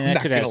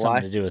 that could have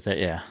something to do with it.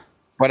 Yeah.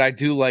 But I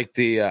do like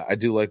the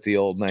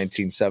old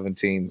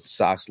 1917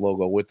 Sox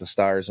logo with the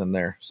stars in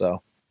there.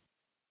 So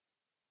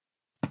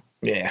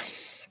yeah.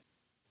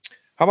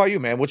 How about you,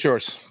 man? What's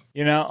yours?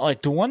 The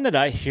one that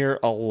I hear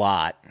a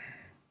lot.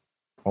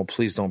 Oh,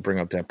 please don't bring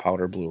up that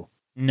powder blue.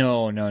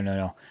 No.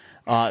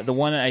 The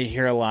one I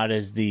hear a lot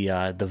is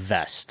the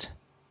vest.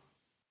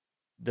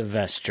 The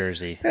vest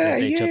jersey that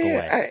they took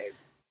away.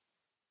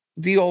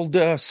 The old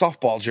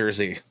softball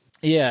jersey.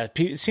 Yeah,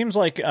 it seems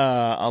like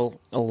a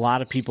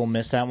lot of people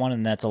miss that one,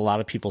 and that's a lot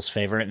of people's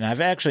favorite. And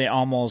I've actually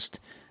almost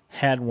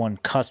had one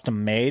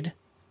custom made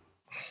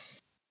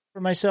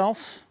for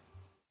myself.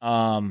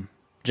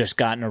 Just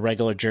gotten a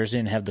regular jersey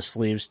and have the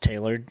sleeves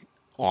tailored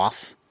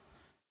off.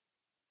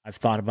 I've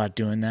thought about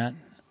doing that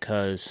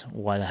because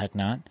why the heck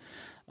not?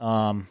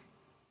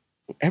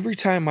 Every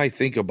time I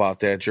think about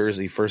that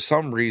jersey, for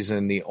some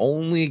reason, the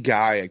only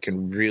guy I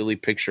can really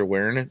picture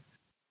wearing it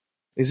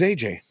is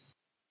AJ.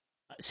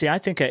 See, I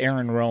think of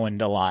Aaron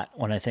Rowan a lot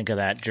when I think of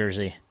that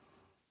jersey.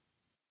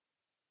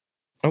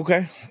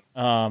 Okay.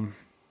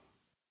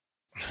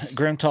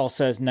 Grimtall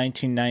says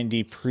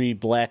 1990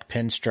 pre-black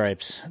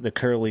pinstripes, the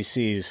curly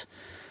C's.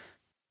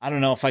 I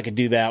don't know if I could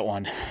do that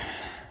one.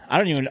 I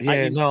don't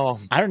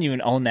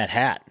even own that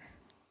hat.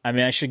 I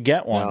mean, I should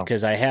get one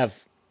because I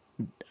have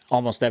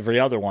almost every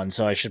other one,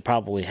 so I should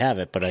probably have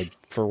it. But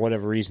for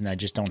whatever reason, I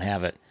just don't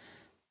have it.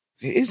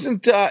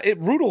 Isn't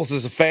it? Rudels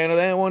is a fan of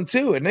that one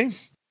too, isn't he?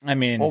 I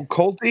mean, old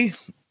Colty.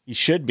 He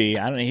should be.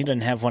 He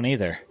doesn't have one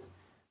either.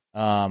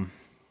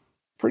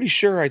 Pretty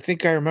sure. I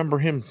think I remember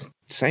him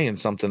saying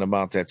something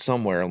about that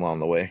somewhere along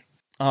the way.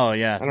 Oh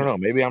yeah. I don't know.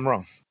 Maybe I'm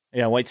wrong.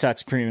 Yeah, White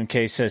Sox Premium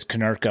Case says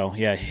Konerko.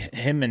 Yeah,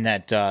 him in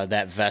that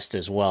vest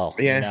as well.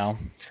 Yeah,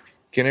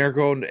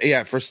 Konerko.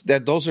 Yeah,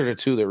 those are the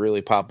two that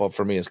really pop up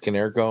for me is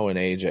Konerko and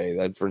AJ.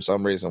 That for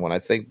some reason when I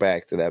think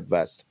back to that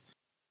vest.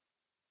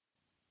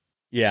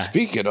 Yeah.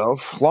 Speaking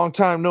of, long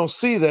time no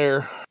see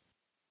there.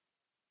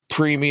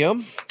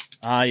 Premium.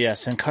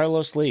 Yes, and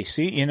Carlos Lee.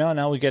 See,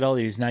 now we get all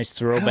these nice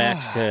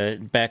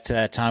throwbacks back to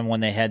that time when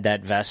they had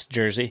that vest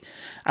jersey.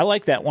 I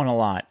like that one a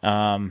lot.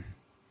 I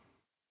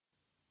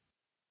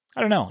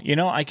don't know.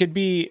 I could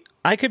be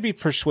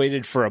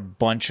persuaded for a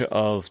bunch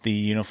of the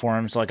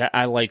uniforms. Like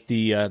I like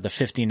the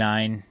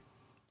 59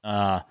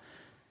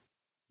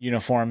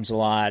 uniforms a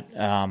lot.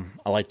 I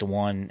like the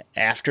one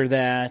after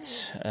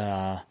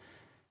that.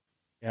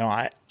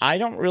 I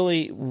don't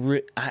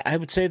really. I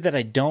would say that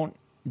I don't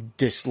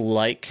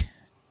dislike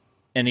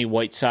any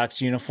White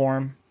Sox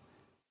uniform,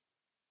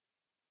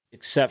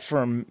 except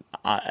for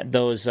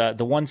those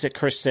the ones that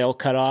Chris Sale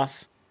cut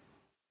off.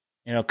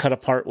 Cut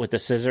apart with the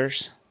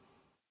scissors.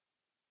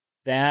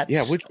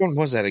 Which one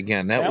was that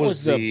again? That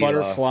was the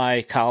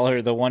butterfly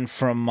collar, the one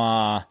from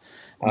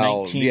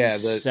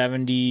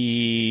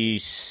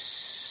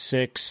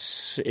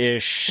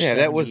 1976-ish. Yeah,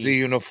 that was the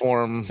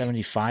uniform.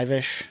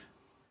 75-ish.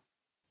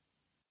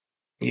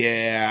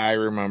 Yeah, I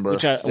remember.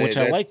 Which I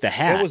like the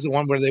hat. That was the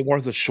one where they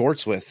wore the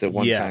shorts with at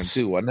one time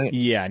too, wasn't it?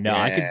 Yeah, no,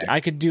 yeah. I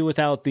could do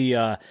without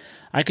the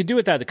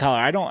collar.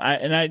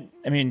 I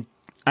mean,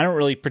 I don't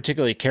really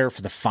particularly care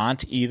for the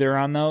font either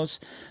on those,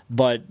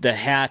 but the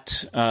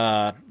hat,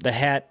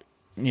 that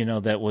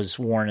was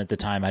worn at the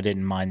time, I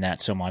didn't mind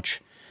that so much.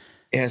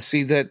 Yeah,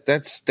 see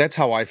that's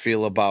how I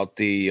feel about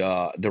the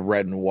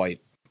red and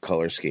white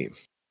color scheme.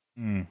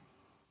 Mm.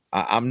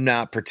 I'm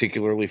not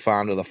particularly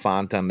fond of the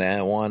font on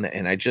that one,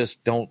 and I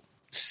just don't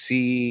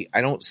see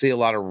a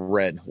lot of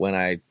red when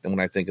I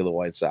think of the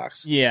White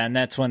Sox. Yeah, and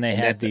that's when they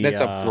had that's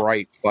a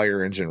bright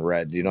fire engine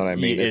red. You know what I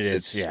mean?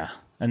 It's yeah.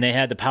 And they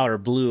had the powder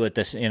blue at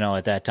this,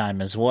 at that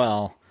time as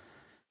well,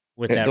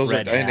 with that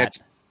red hat.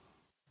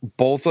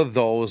 Both of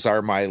those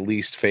are my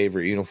least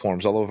favorite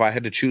uniforms. Although if I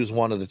had to choose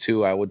one of the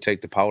two, I would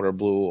take the powder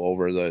blue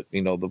over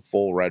the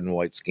full red and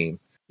white scheme.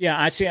 Yeah,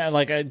 I'd see.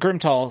 Like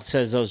Grimtall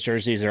says, those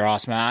jerseys are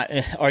awesome.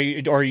 Are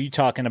you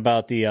talking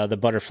about the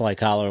butterfly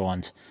collar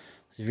ones?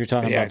 If you're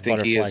talking about the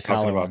butterfly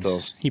collar ones,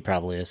 those. He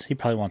probably is. He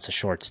probably wants the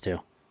shorts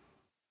too.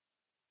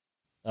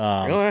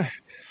 Got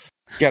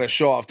to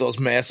show off those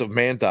massive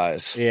man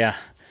thighs. Yeah,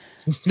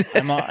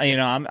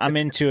 I'm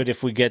into it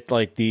if we get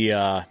like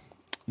the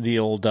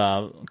old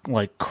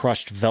like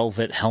crushed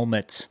velvet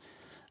helmets,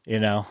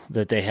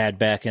 that they had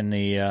back in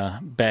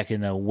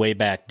the way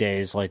back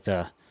days, like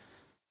the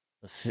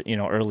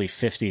early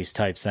 50s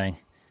type thing.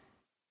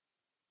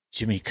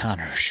 Jimmy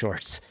Connor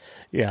shorts.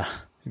 Yeah,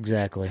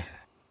 exactly.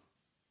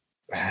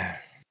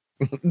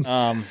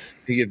 You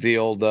get the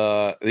old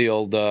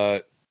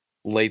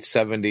late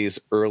 70s,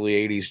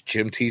 early 80s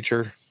gym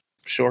teacher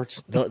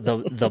shorts.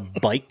 The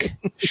bike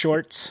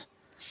shorts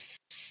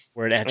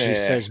where it actually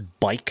says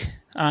bike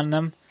on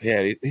them.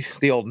 Yeah,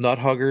 the old nut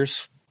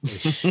huggers.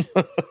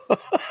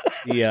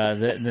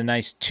 The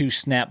nice 2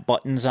 snap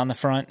buttons on the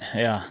front.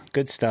 Yeah,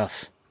 good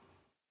stuff.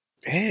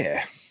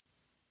 Yeah.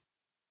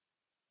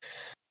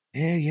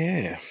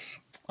 Yeah.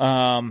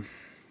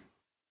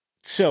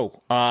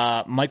 So,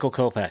 Michael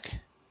Kopech.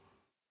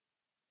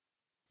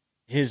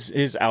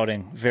 His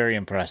outing, very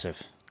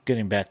impressive.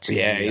 Getting back to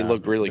he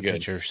looked really good.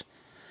 Pitchers.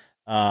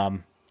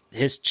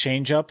 His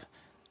changeup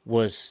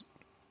was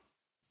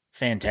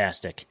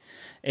fantastic.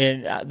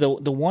 And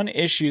the one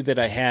issue that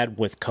I had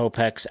with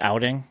Kopech's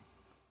outing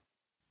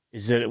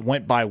is that it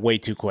went by way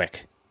too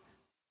quick.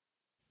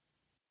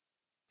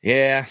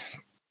 Yeah.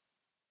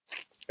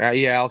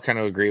 I'll kind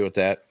of agree with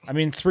that. I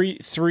mean,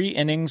 three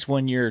innings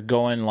when you're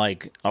going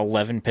like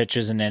 11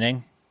 pitches an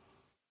inning,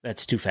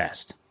 that's too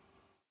fast.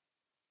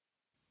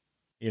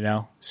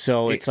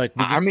 So it's like...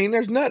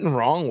 there's nothing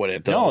wrong with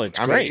it, though. No, it's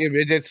great.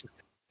 It's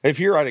if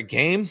you're at a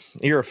game,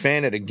 you're a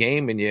fan at a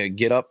game, and you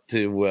get up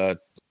to,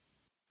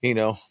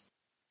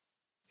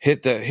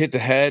 hit the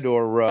head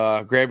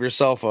or grab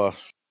yourself a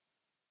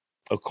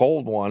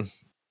cold one,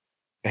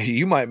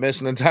 you might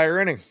miss an entire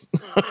inning.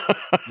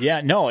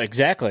 Yeah, no,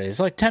 exactly. It's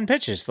like 10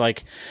 pitches.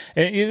 Like,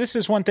 this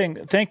is one thing.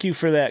 Thank you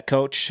for that,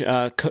 Coach.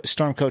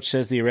 Storm Coach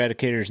says the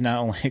Eradicator is not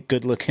only a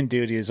good-looking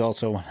dude, he is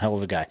also one hell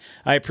of a guy.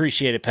 I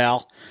appreciate it,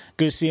 pal.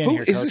 Good to see you in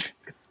here, Coach.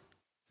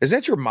 Is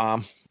that your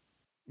mom?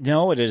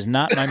 No, it is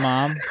not my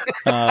mom.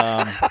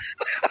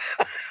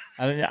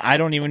 I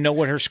don't even know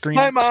what her screen.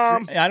 Hi,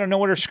 Mom. I don't know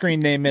what her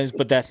screen name is,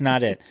 but that's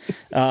not it.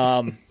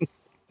 But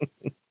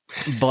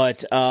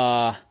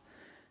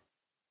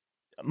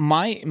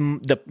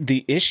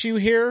the issue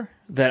here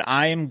that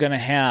I am going to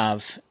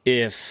have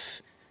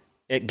if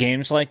at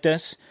games like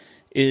this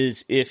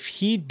is if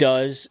he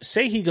does,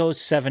 say he goes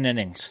 7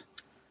 innings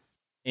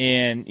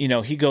and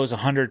he goes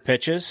 100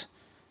 pitches.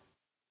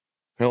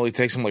 It only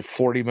takes him like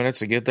 40 minutes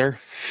to get there.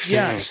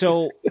 Yeah,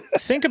 so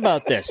think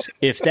about this.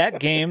 If that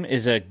game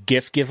is a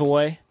gift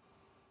giveaway,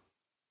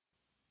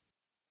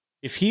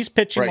 if he's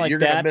pitching like you're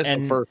that, miss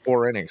the first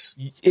 4 innings.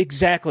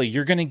 Exactly,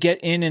 you're going to get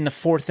in the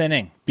 4th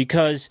inning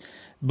because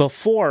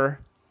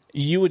before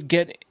you would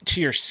get to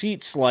your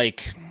seats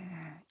like,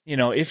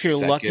 if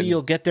you're lucky,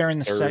 you'll get there in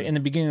the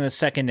beginning of the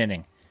 2nd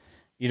inning,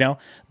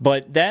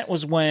 But that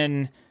was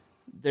when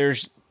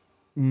there's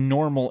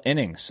normal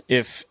innings.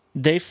 If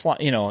they fly,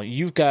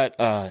 you've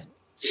got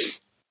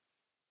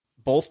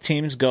both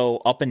teams go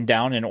up and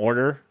down in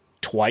order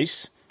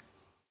twice.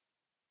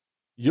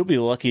 You'll be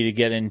lucky to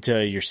get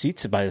into your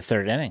seats by the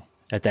 3rd inning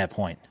at that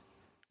point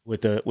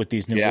with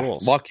these new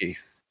rules. Lucky.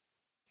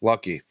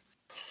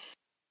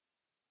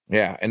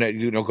 Yeah,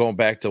 and going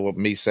back to what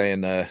me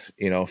saying,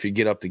 if you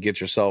get up to get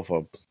yourself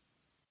a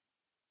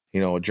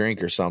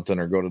drink or something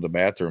or go to the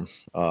bathroom,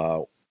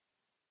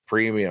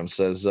 Premium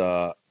says,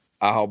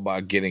 how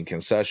about getting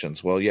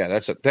concessions? Well, yeah,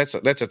 that's a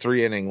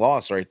 3-inning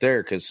loss right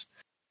there because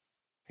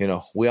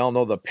we all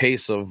know the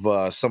pace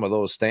of some of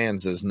those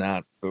stands is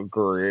not the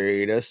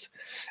greatest.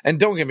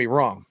 And don't get me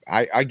wrong,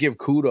 I give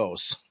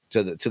kudos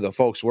to the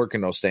folks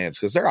working those stands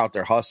because they're out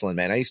there hustling,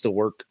 man. I used to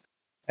work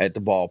at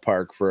the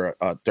ballpark for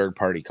a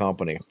third-party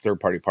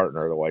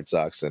partner of the White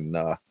Sox, and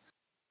I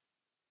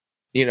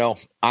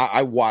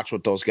watch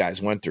what those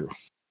guys went through,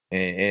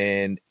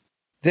 and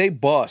they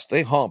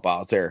hump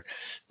out there.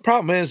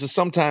 Problem is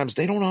sometimes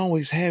they don't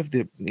always have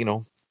the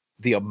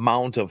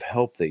amount of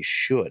help they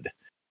should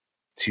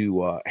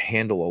to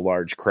handle a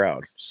large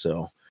crowd.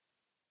 So,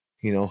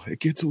 it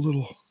gets a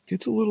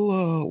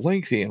little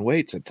lengthy and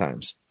waits at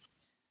times.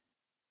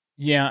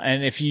 Yeah,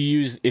 and if you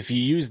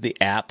use the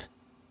app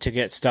to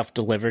get stuff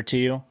delivered to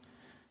you,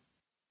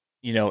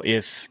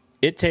 if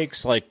it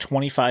takes like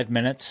 25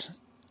 minutes,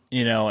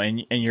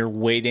 and you're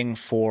waiting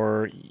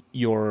for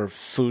your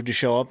food to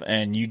show up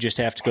and you just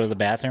have to go to the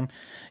bathroom,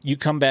 you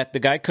come back,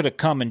 the guy could have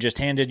come and just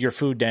handed your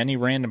food to any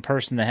random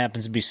person that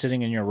happens to be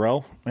sitting in your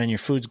row, and your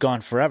food's gone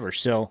forever.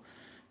 So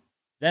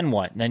then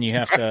what? Then you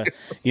have to,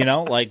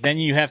 then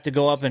you have to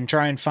go up and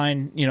try and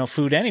find,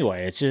 food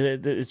anyway.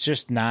 It's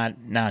just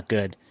not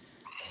good.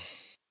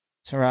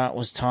 Surratt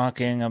was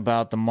talking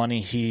about the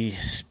money he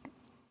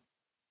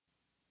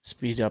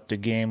speed up the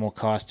game will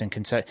cost in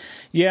concession.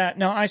 Yeah,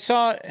 no, I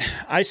saw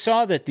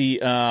that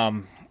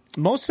the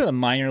most of the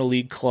minor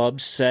league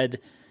clubs said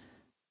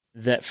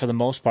that for the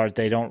most part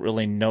they don't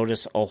really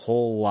notice a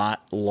whole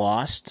lot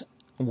lost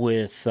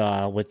with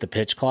the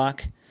pitch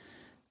clock.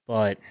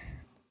 But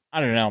I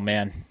don't know,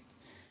 man.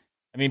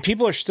 I mean,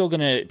 people are still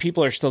gonna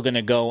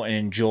go and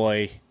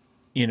enjoy,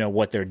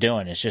 what they're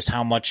doing. It's just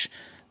how much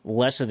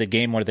less of the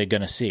game are they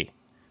going to see.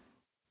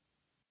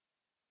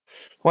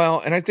 Well,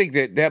 and I think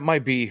that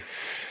might be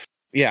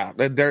yeah,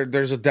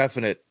 there's a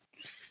definite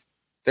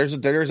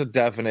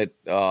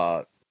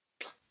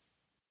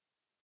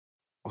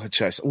what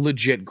should I say,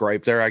 legit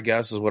gripe there, I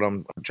guess is what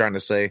I'm trying to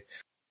say.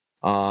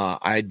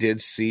 I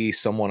did see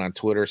someone on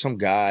Twitter, some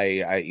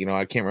guy,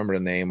 I can't remember the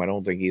name. I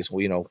don't think he's,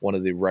 one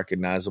of the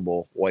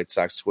recognizable White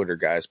Sox Twitter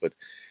guys, but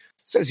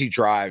says he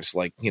drives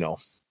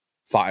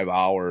 5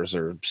 hours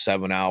or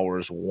 7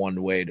 hours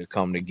one way to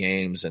come to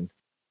games. And,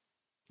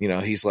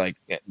 he's like,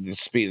 the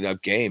speeded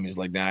up game. He's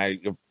like, nah,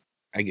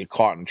 I get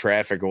caught in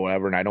traffic or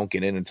whatever, and I don't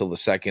get in until the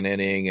second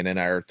inning and then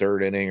our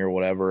third inning or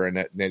whatever.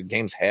 And the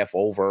game's half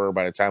over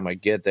by the time I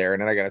get there.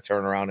 And then I got to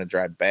turn around and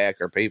drive back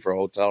or pay for a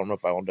hotel room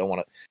if I don't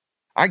want to.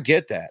 I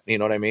get that. You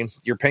know what I mean?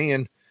 You're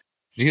paying,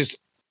 the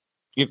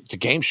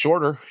game's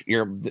shorter.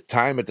 Your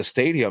time at the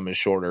stadium is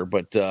shorter,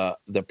 but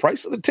the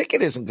price of the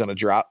ticket isn't going to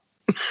drop.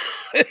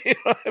 You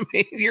know what I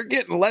mean? You're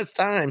getting less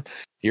time.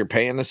 You're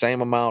paying the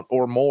same amount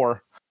or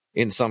more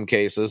in some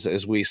cases,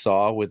 as we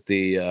saw with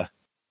the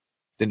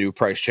new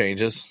price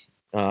changes.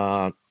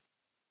 Yeah,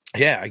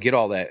 I get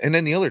all that. And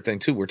then the other thing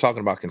too, we're talking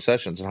about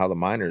concessions and how the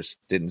minors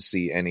didn't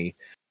see any,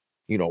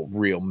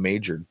 real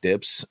major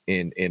dips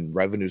in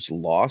revenues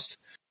lost.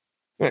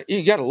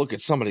 You got to look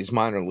at some of these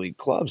minor league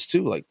clubs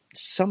too. Like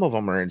some of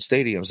them are in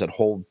stadiums that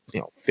hold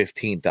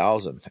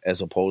 15,000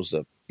 as opposed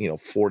to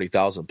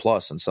 40,000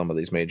 plus in some of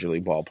these major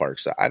league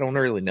ballparks. I don't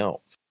really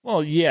know.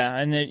 Well, yeah,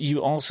 and then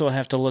you also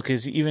have to look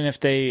is even if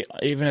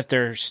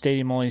their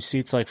stadium only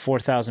seats like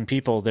 4,000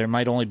 people, there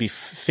might only be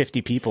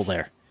 50 people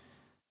there.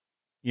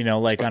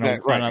 Like on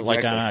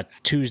a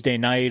Tuesday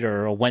night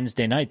or a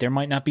Wednesday night, there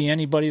might not be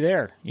anybody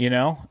there,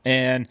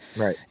 and,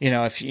 right.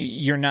 If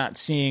you're not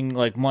seeing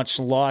like much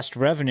lost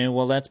revenue,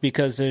 well, that's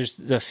because there's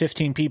the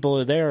 15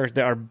 people there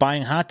that are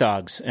buying hot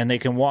dogs and they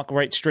can walk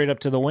right straight up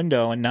to the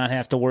window and not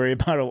have to worry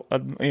about,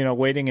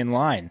 waiting in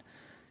line.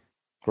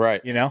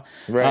 Right.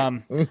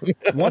 Right.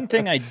 One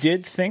thing I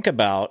did think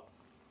about,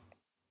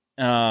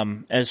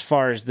 as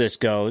far as this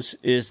goes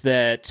is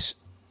that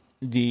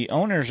the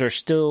owners are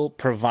still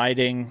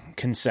providing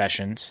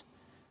concessions,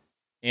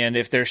 and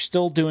if they're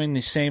still doing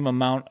the same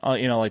amount,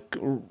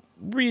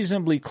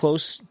 reasonably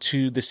close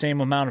to the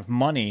same amount of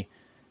money,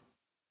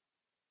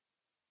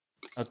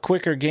 a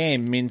quicker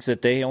game means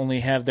that they only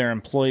have their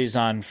employees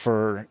on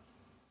for,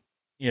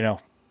 they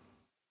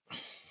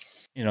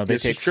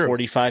take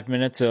 45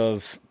 minutes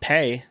of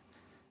pay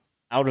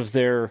out of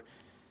their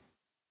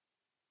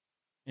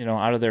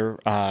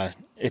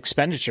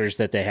expenditures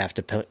that they have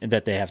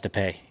to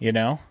pay,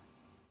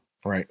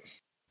 Right.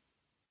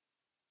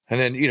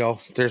 And then,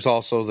 there's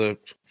also the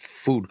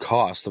food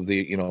cost of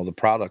the, the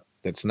product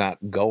that's not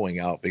going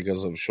out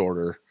because of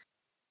shorter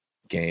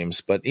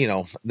games. But,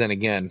 then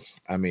again,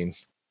 I mean,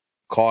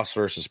 cost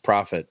versus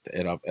profit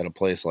at a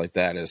place like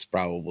that is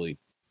probably,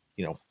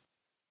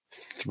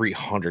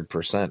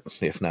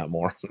 300%, if not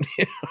more.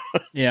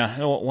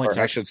 Yeah. Or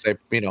I should say,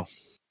 the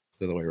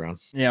other way around.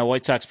 Yeah.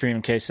 White Sox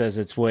Premium Case says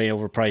it's way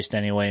overpriced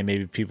anyway.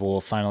 Maybe people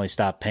will finally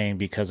stop paying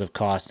because of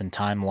cost and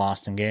time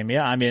lost in game.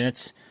 Yeah. I mean,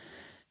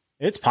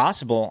 it's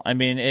possible. I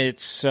mean,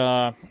 it's,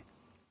 if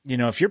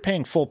you're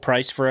paying full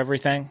price for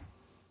everything,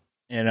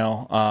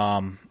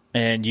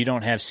 and you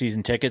don't have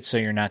season tickets, so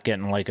you're not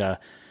getting like a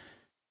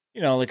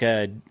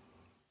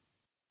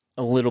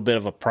little bit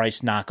of a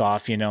price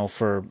knockoff,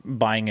 for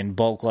buying in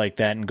bulk like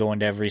that and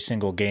going to every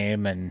single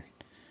game and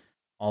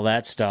all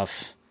that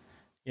stuff,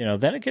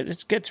 then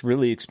it gets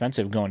really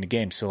expensive going to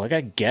games. So like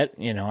I get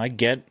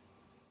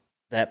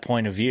that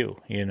point of view,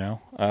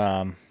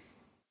 I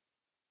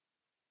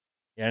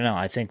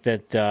think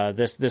that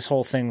this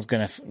whole thing's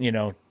going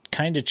to,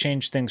 kind of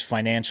change things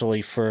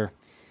financially for,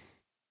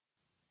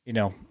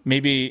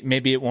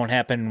 maybe it won't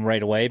happen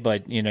right away,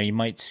 but, you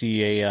might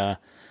see a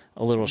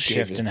little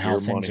shift in how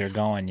things are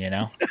going,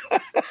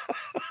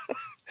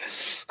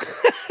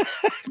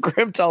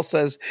 Grimtel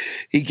says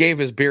he gave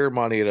his beer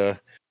money to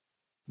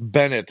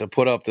Bennett to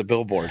put up the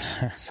billboards.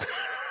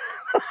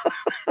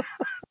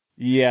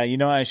 Yeah,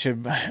 I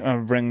should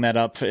bring that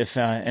up if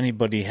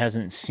anybody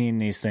hasn't seen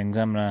these things.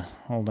 I'm going to,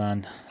 hold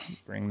on,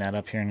 bring that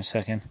up here in a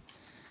second.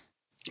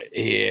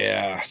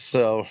 Yeah,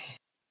 so,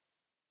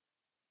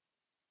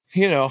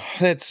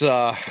 it's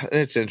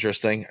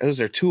interesting.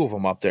 There are two of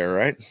them up there,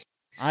 right?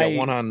 Got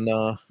one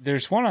on.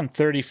 There's one on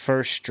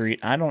 31st Street.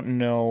 I don't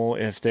know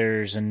if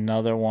there's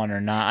another one or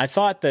not. I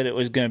thought that it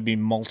was going to be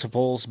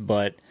multiples,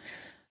 but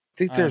I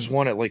think there's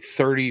one at like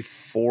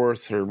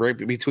 34th or right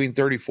between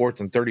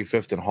 34th and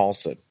 35th in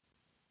Halsted.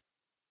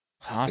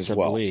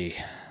 Possibly.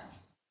 Well.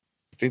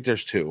 I think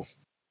there's two.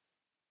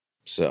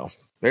 So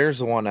there's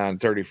the one on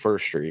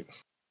 31st Street.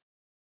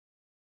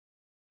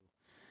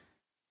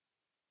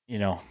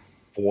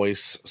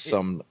 Voice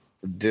some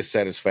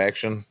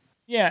dissatisfaction.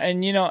 Yeah,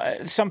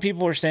 and some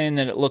people are saying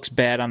that it looks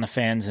bad on the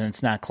fans and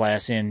it's not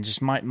classy. And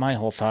just my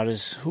whole thought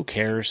is, who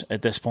cares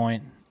at this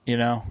point?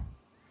 I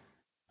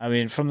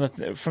mean, from the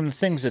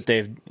things that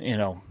they've,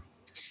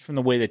 from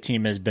the way the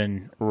team has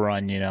been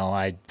run,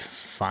 I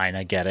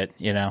get it,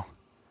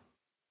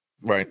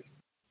 Right.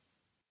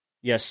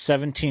 Yes,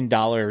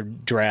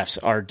 $17 drafts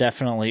are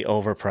definitely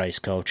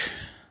overpriced, Coach.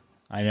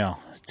 I know.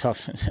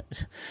 Tough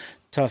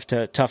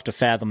to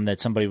fathom that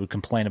somebody would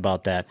complain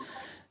about that.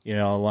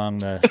 Along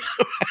the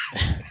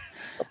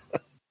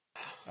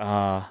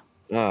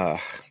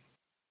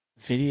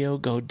video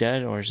go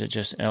dead, or is it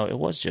just? Oh, it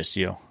was just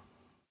you.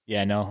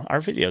 Yeah, no, our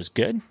video's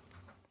good.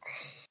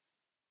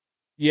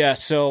 Yeah,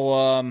 so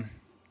I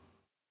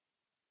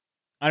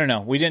don't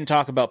know. We didn't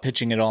talk about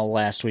pitching at all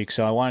last week,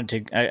 so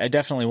I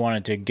definitely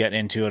wanted to get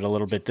into it a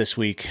little bit this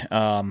week.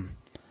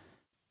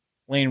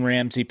 Lane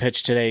Ramsey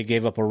pitched today,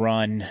 gave up a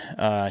run.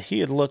 He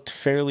had looked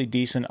fairly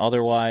decent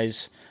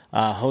otherwise.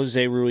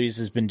 Jose Ruiz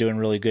has been doing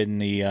really good in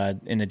the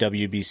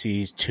WBC.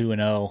 He's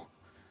 2-0,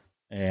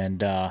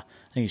 and I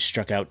think he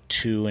struck out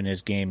 2 in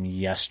his game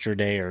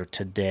yesterday or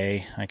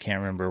today. I can't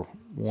remember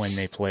when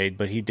they played,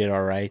 but he did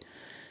all right.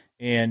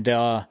 And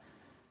some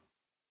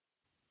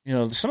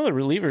of the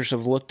relievers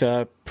have looked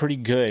pretty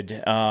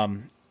good.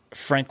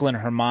 Franklin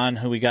Herman,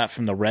 who we got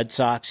from the Red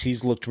Sox,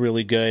 he's looked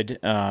really good.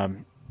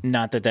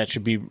 Not that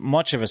should be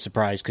much of a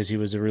surprise because he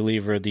was the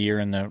reliever of the year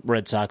in the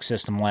Red Sox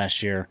system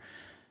last year.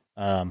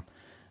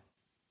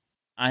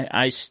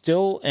 I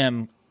still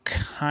am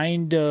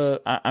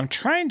I'm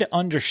trying to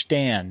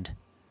understand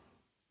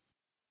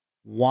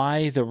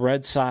why the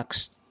Red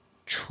Sox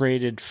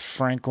traded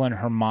Franklin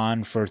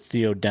Herman for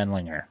Theo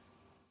Denlinger.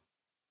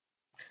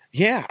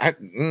 Yeah, at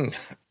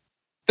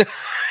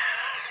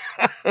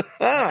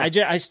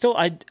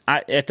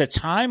the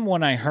time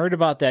when I heard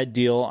about that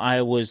deal,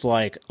 I was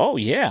like, oh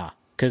yeah.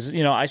 Because,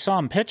 I saw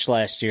him pitch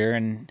last year,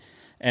 and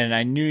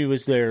I knew he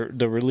was the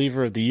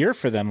reliever of the year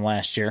for them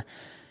last year.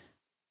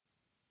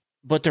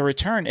 But the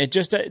return, it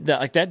just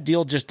that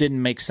deal just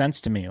didn't make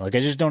sense to me. Like, I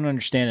just don't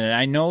understand it.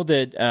 I know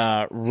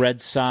that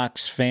Red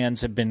Sox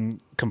fans have been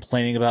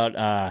complaining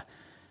about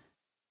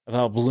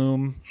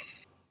Bloom.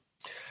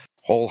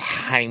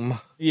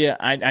 Holheim. Yeah,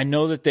 I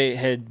know that they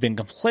had been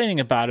complaining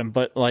about him,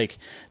 but like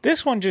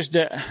this one just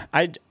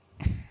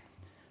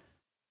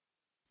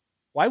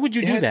why would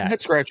you do that? Head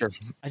scratcher.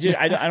 I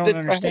don't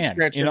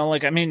understand.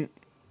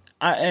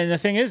 And the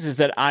thing is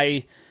that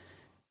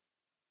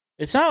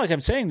it's not like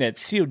I'm saying that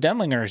Theo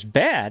Denlinger is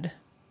bad.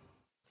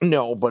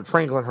 No, but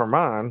Franklin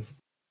Herman.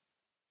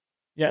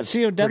 Yeah,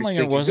 Theo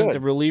Denlinger wasn't the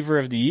reliever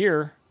of the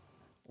year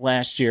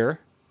last year.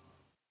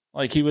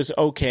 Like, he was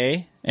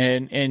okay,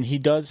 and he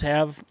does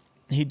have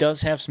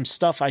some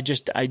stuff.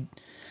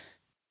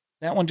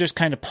 That one just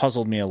kind of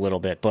puzzled me a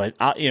little bit, but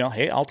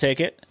hey, I'll take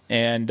it.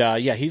 And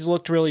he's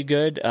looked really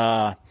good.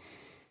 I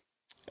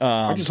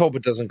just hope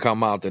it doesn't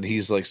come out that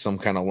he's like some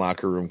kind of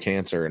locker room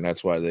cancer, and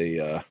that's why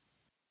they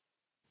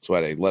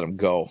let him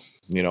go.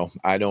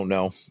 I don't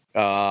know.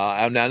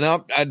 I'm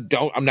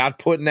not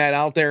putting that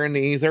out there in the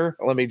ether.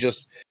 Let me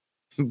just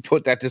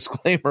put that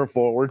disclaimer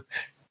forward.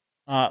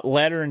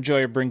 Ladder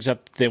Enjoyer brings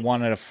up they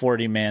wanted a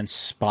 40-man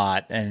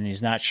spot, and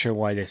he's not sure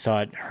why they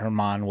thought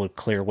Herman would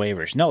clear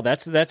waivers. No,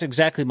 that's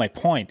exactly my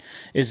point.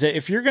 Is that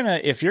if you're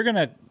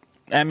gonna,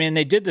 I mean,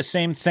 they did the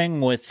same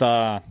thing with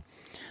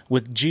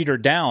Jeter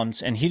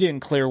Downs, and he didn't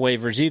clear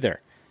waivers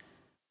either.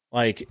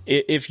 Like,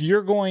 if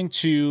you're going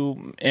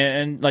to,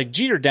 and like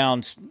Jeter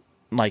Downs,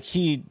 like,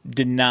 he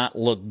did not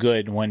look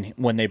good when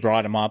they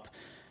brought him up.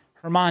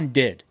 Herman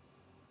did.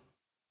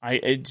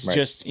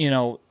 Just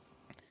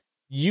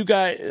you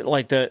got,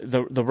 like,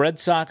 the Red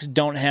Sox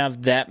don't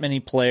have that many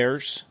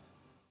players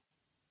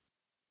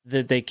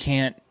that they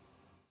can't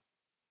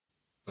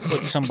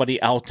put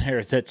somebody out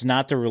there that's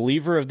not the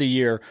reliever of the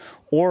year,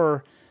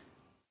 or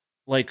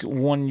like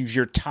one of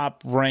your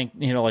top ranked,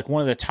 like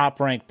one of the top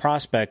ranked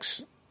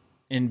prospects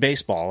in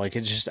baseball. Like,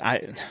 it's just,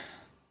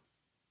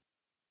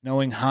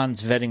 knowing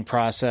Han's vetting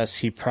process,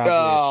 he probably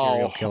a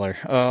serial killer.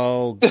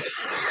 Oh,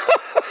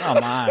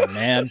 come on,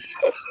 man.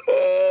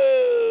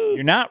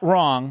 You're not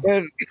wrong.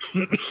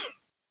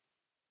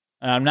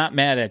 I'm not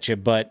mad at you,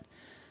 but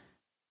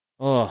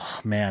oh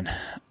man,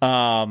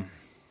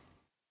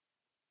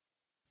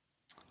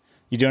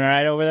 you doing all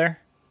right over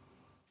there?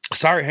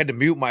 Sorry, I had to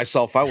mute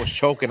myself. I was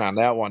choking on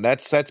that one.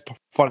 That's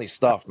funny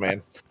stuff,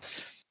 man.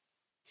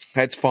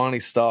 That's funny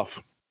stuff.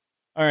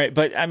 All right,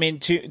 but I mean,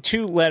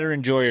 to Letter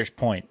Enjoyer's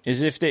point is,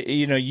 if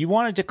you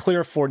wanted to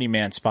clear a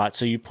 40-man spot,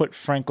 so you put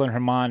Franklin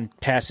Herman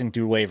passing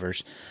through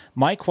waivers.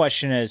 My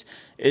question is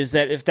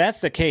that if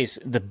that's the case,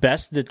 the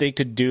best that they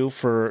could do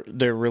for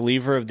their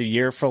reliever of the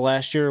year for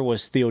last year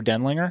was Theo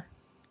Denlinger?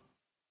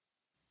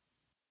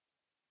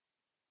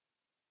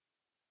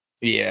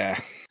 Yeah,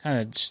 kind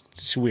of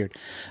just weird.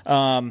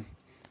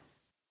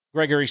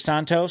 Gregory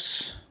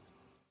Santos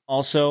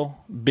also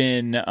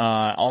been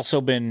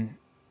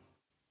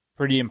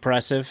pretty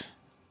impressive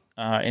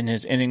in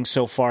his innings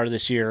so far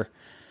this year.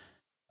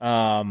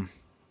 And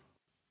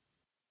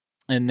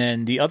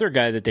then the other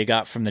guy that they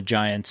got from the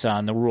Giants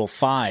on the Rule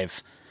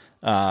 5,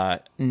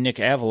 Nick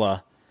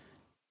Avila,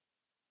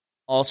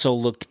 also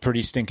looked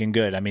pretty stinking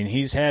good. I mean,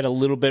 he's had a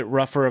little bit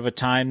rougher of a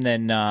time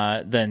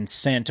than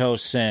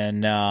Santos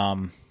and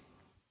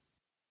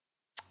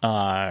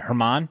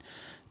Herman.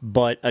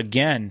 But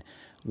again,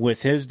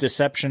 with his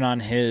deception on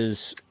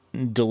his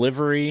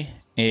delivery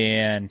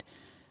and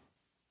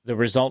the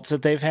results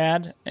that they've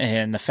had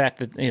and the fact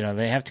that,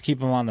 they have to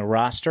keep him on the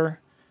roster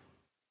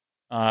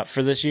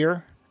for this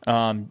year.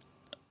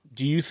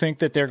 Do you think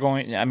that they're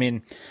going? I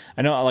mean,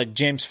 I know like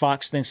James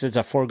Fox thinks it's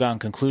a foregone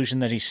conclusion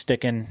that he's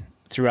sticking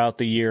throughout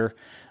the year.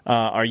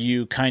 Are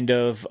you kind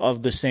of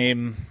the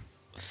same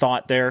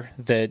thought there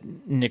that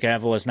Nick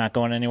Avila is not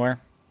going anywhere?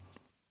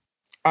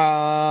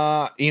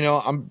 I'm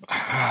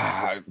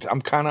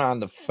kind of on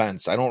the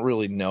fence. I don't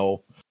really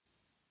know.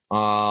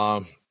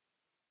 I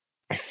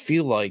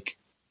feel like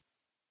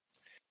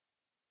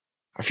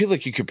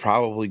you could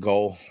probably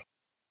go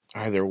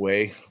either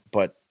way,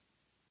 but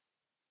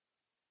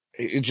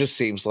it just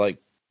seems like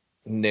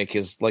Nick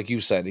is, like you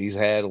said, he's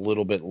had a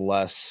little bit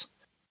less.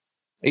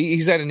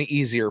 He's had an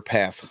easier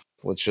path,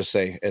 let's just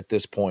say, at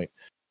this point.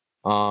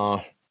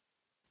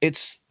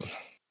 It's,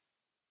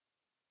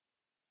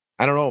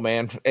 I don't know,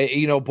 man.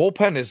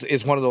 Bullpen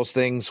is one of those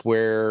things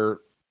where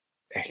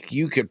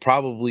you could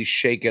probably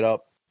shake it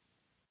up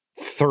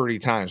 30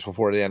 times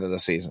before the end of the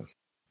season.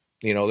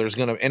 There's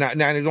going to, and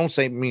I don't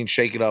mean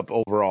shake it up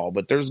overall,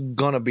 but there's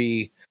going to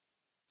be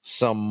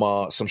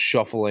some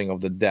shuffling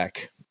of the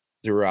deck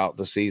throughout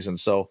the season.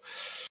 So,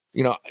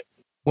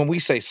 when we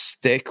say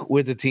stick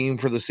with the team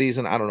for the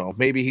season, I don't know.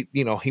 Maybe,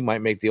 he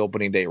might make the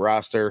opening day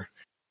roster,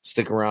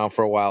 stick around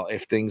for a while.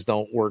 If things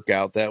don't work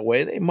out that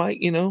way, they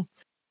might,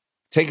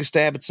 take a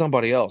stab at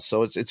somebody else.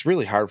 So it's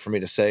really hard for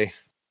me to say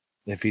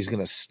if he's going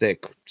to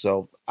stick.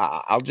 So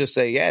I'll just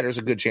say, yeah, there's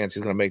a good chance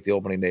he's going to make the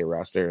opening day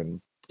roster and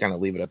kind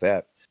of leave it at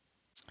that.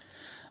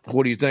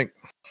 What do you think?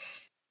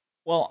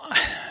 Well,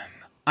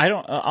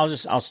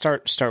 I'll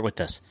start with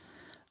this.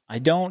 I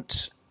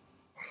don't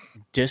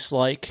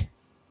dislike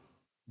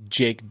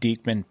Jake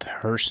Diekman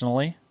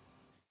personally.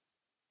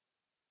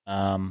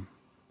 But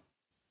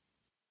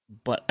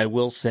I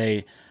will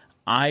say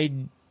I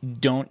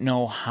don't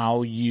know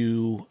how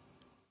you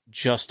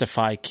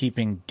justify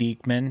keeping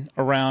Diekman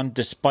around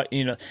despite,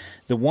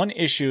 the one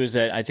issue is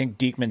that I think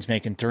Diekman's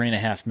making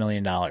 $3.5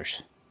 million.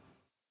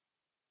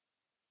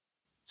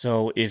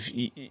 So if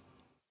you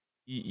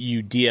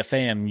DFA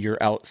him,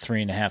 you're out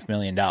 $3.5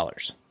 million.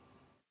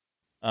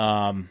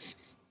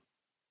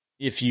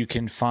 If you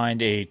can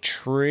find a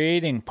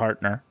trading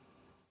partner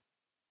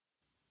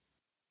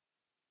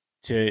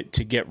to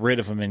get rid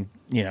of him and,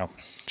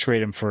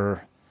 trade him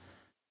for,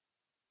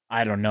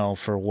 I don't know,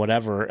 for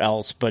whatever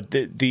else. But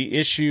the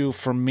issue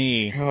for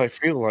me... Well, I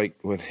feel like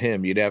with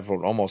him, you'd have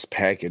to almost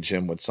package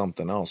him with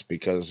something else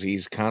because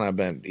he's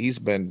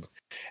been,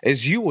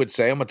 as you would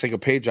say, I'm going to take a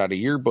page out of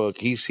your book,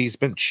 he's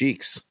been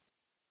cheeks.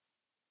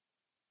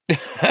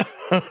 Yeah,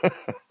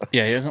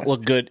 he hasn't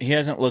looked good. He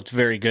hasn't looked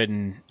very good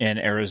in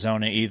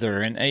Arizona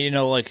either. And,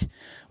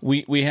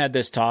 we had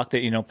this talk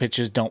that,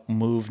 pitches don't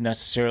move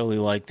necessarily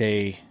like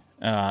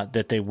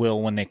that they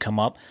will when they come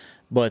up.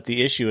 But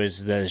the issue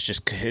is that it's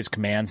just his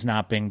command's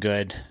not been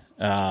good.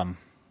 And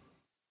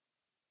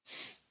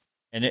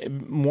it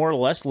more or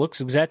less looks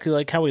exactly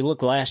like how he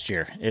looked last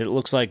year. It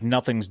looks like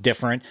nothing's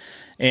different.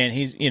 And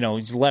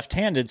he's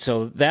left-handed,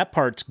 so that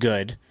part's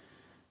good.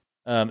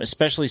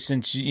 Especially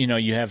since,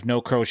 you have no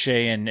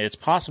Crochet, and it's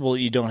possible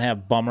you don't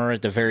have Bummer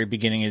at the very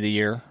beginning of the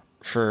year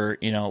for,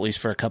 at least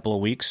for a couple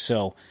of weeks.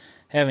 So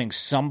having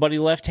somebody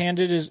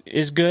left-handed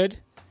is good.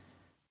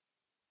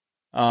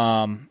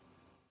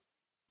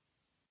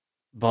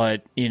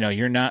 But,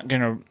 you're not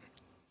going to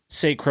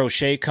say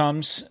Crochet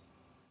comes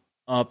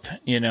up,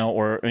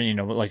 or,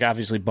 like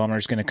obviously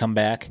Bummer's going to come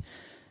back.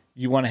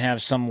 You want to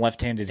have some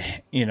left-handed,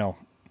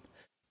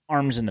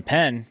 arms in the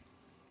pen.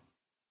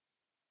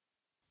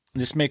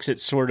 This makes it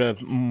sort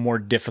of more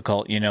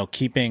difficult,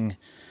 keeping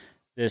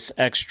this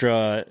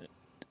extra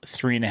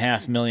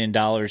 $3.5 million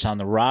on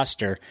the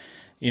roster.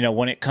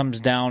 When it comes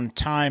down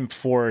time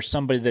for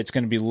somebody that's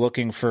going to be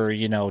looking for,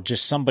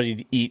 just somebody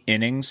to eat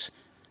innings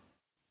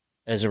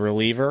as a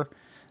reliever,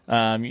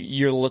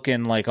 you're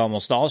looking like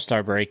almost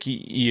all-star break.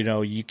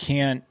 You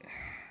can't.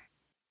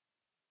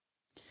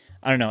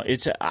 I don't know.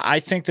 I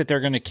think that they're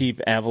going to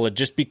keep Avila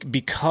just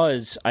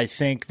because I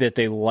think that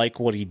they like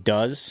what he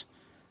does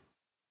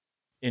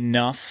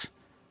enough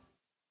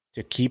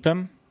to keep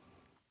him.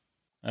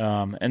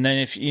 And then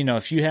if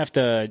you have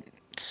to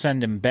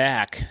send him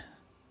back,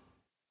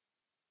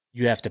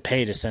 you have to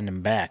pay to send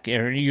him back,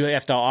 or you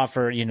have to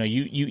offer, you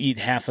eat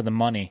half of the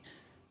money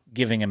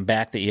giving him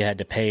back that you had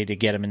to pay to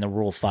get him in the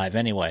Rule 5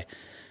 anyway.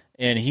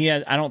 And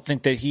I don't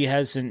think he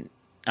has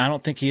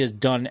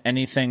done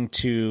anything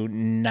to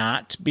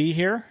not be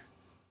here.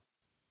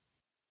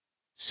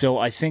 So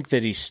I think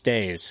that he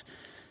stays.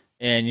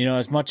 And,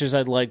 as much as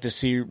I'd like to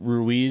see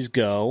Ruiz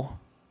go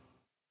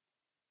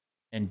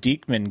and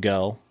Diekman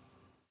go,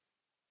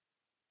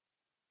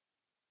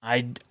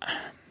 I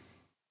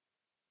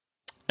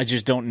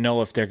just don't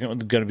know if they're going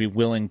to be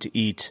willing to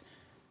eat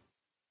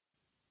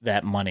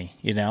that money,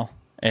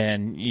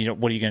 And,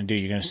 what are you going to do?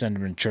 You're going to send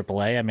him to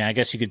AAA? I mean, I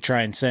guess you could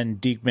try and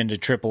send Diekman to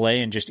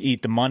AAA and just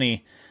eat the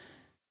money,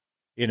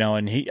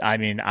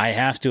 and I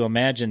have to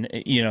imagine,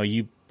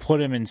 you put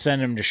him and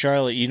send him to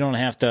Charlotte, you don't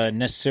have to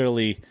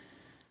necessarily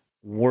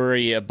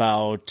worry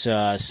about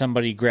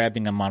somebody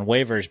grabbing him on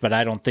waivers, but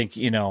I don't think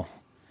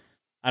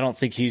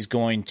he's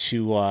going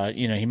to,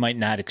 he might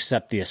not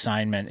accept the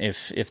assignment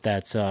if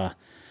that's,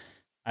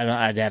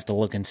 I'd have to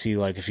look and see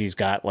like if he's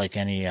got like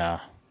any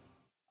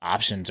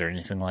options or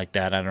anything like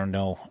that. I don't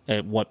know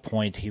at what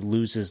point he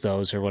loses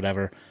those or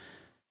whatever.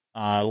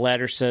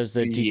 Ladder says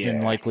that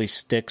Diekman likely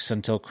sticks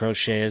until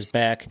Crochet is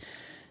back.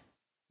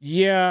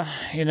 Yeah,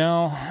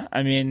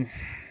 I mean,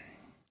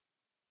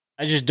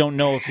 I just don't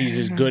know if he's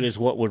as good as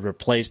what would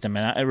replace him.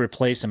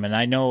 And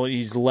I know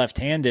he's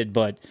left-handed,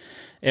 but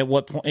at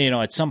what point,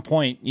 at some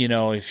point,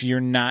 if you're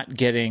not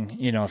getting,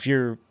 if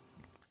you've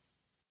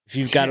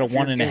got a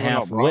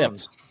 1.5 whip,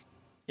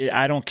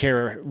 I don't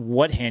care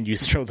what hand you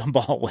throw the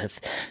ball with,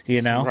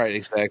 Right,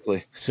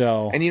 exactly.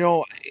 So,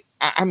 and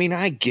I mean,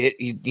 I get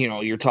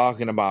you're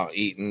talking about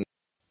eating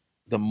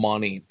the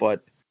money,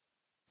 but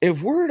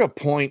if we're at a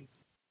point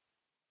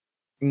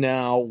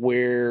now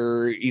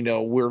where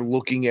we're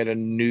looking at a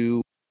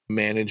new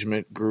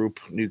management group,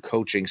 new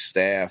coaching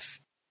staff,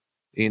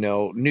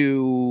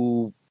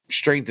 new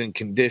strength and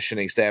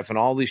conditioning staff, and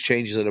all these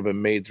changes that have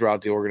been made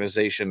throughout the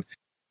organization,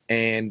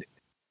 and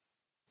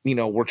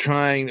we're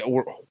trying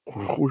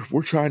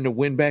to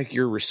win back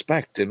your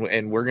respect,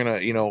 and we're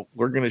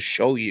gonna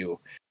show you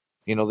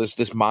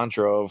this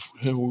mantra of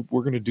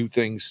we're gonna do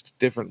things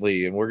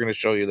differently, and we're gonna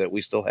show you that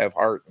we still have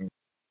heart, and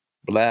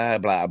blah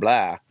blah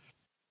blah.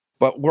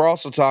 But we're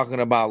also talking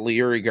about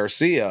Leury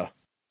Garcia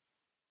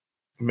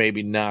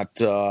maybe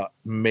not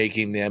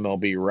making the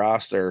MLB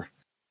roster.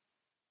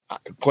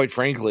 Quite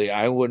frankly,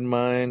 I wouldn't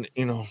mind,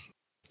 I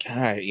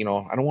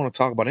don't want to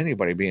talk about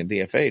anybody being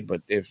DFA'd,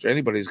 but if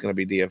anybody's going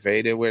to be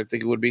DFA'd, I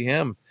think it would be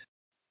him.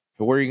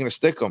 Where are you going to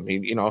stick him?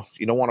 You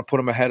don't want to put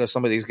him ahead of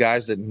some of these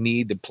guys that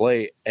need to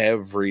play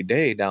every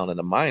day down in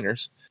the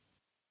minors.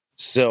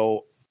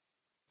 So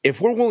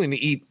if we're willing to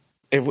eat,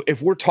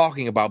 if we're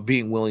talking about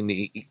being willing to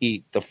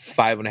eat the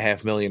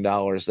 $5.5 million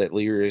that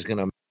Leury is going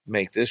to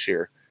make this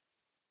year,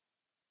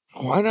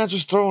 why not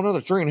just throw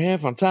another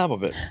 3.5 on top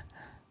of it?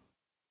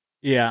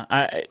 Yeah,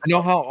 I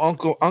know how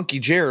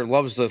Unky Jared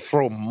loves to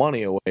throw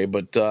money away,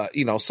 but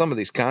some of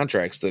these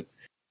contracts that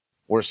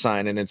we're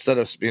signing, instead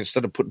of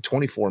putting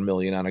 $24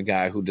 million on a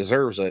guy who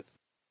deserves it,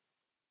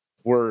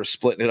 we're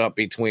splitting it up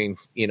between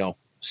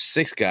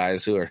 6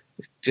 guys who are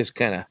just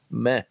kind of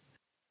meh.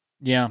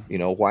 Yeah.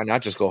 Why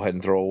not just go ahead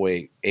and throw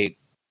away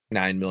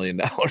 $8-9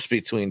 million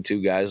between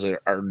 2 guys that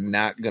are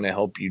not going to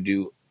help you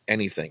do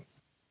anything?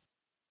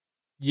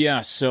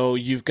 Yeah, so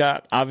you've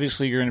got,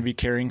 obviously you're going to be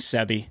carrying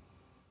Sebi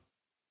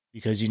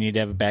because you need to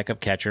have a backup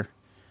catcher.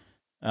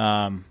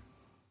 There's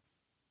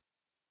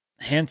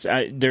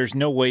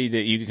no way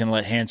that you can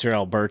let Hanser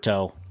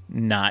Alberto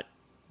not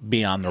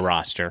be on the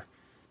roster.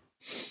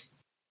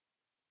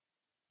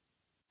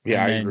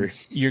 Yeah, I agree.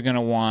 You're going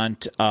to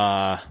want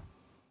an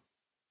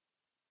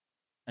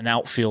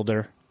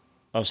outfielder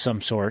of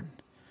some sort.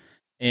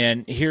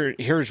 And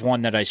here's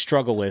one that I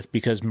struggle with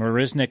because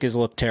Marisnik has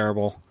looked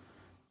terrible,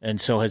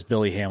 and so has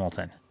Billy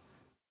Hamilton.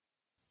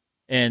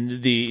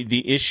 And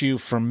the issue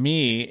for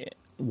me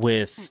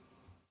with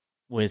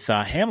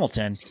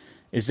Hamilton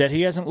is that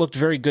he hasn't looked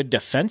very good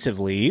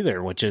defensively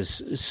either, which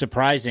is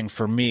surprising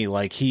for me.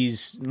 Like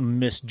he's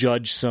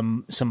misjudged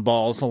some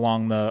balls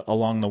along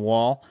the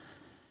wall,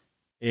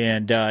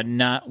 and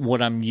not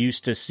what I'm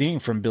used to seeing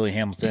from Billy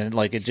Hamilton.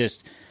 Like it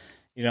just,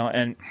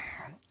 and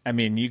I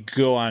mean, you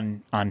go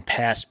on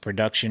past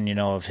production,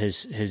 of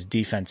his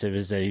defensive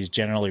is that he's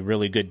generally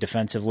really good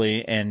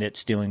defensively and at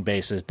stealing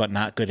bases, but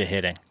not good at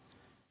hitting.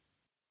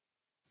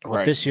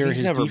 Right. But this year,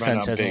 his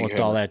defense hasn't looked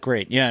all that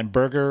great. Yeah, and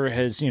Berger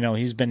has,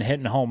 he's been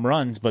hitting home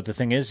runs, but the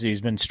thing is, he's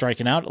been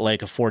striking out at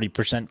like a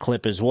 40%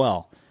 clip as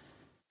well.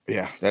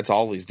 Yeah, that's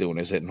all he's doing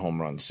is hitting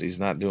home runs. He's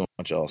not doing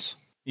much else.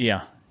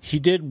 Yeah, he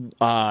did.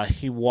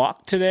 He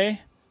walked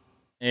today,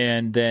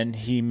 and then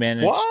he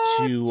managed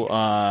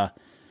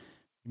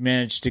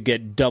to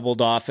get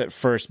doubled off at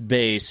first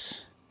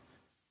base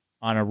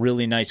on a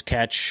really nice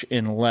catch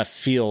in left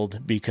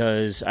field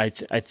because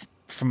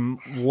from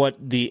what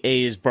the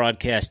A's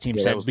broadcast team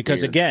said,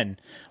 because weird. Again,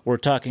 we're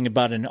talking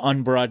about an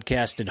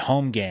unbroadcasted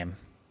home game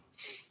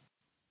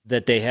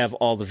that they have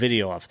all the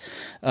video of.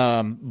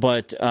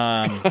 But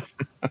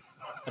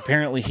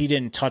apparently he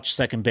didn't touch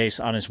second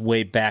base on his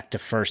way back to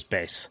first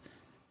base.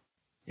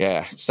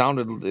 Yeah, it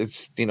sounded,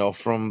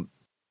 from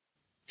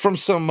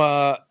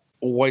some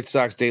White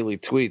Sox daily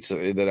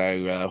tweets that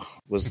I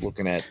was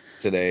looking at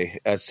today,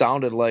 it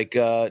sounded like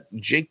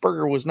Jake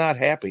Berger was not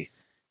happy.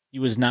 He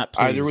was not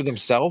pleased. Either with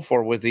himself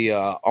or with the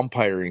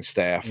umpiring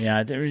staff. Yeah,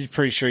 I'm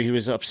pretty sure he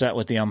was upset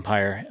with the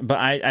umpire. But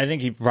I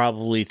think he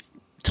probably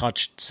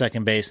touched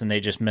second base and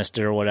they just missed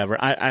it or whatever.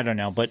 I don't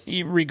know. But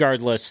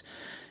regardless,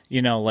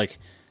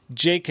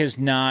 Jake has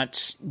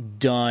not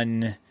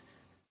done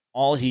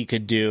all he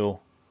could do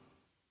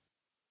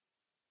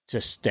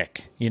to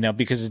stick,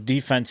 because his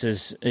defense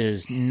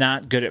is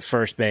not good at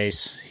first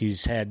base.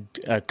 He's had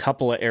a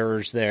couple of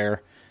errors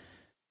there.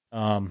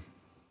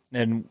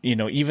 And,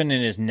 even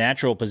in his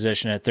natural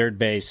position at third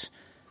base,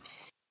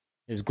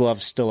 his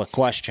glove's still a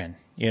question,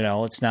 You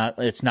know, it's not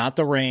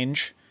the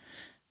range,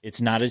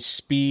 it's not his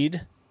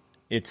speed,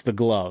 it's the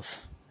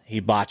glove. He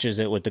botches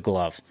it with the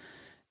glove.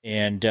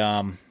 And,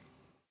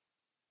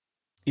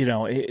 you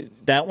know,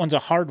 that one's a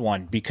hard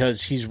one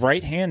because he's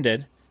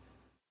right-handed.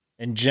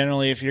 And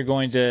generally, if you're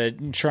going to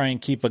try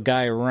and keep a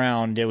guy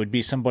around, it would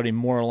be somebody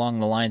more along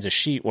the lines of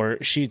Sheets where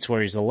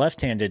he's a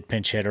left-handed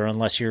pinch hitter,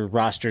 unless your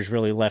roster's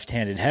really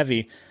left-handed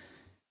heavy,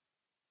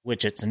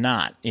 which it's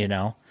not, you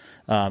know.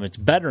 It's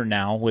better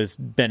now with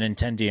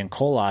Benintendi and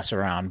Colas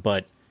around,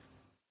 but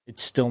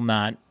it's still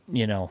not,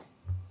 you know,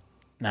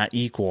 not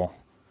equal.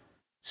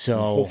 So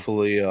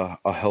hopefully a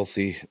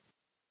healthy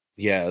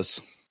Yaz.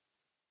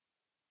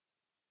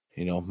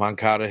 You know,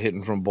 Moncada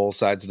hitting from both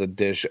sides of the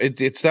dish.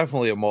 It's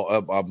definitely a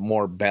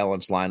more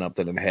balanced lineup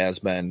than it has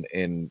been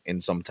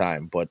in some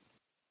time. But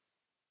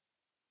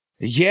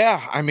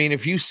yeah, I mean,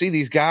 if you see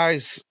these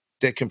guys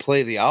that can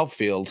play the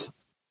outfield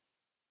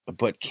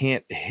but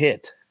can't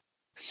hit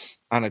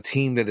on a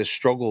team that has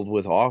struggled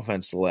with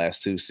offense the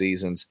last 2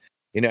 seasons,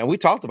 you know, and we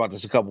talked about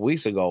this a couple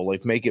weeks ago,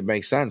 like make it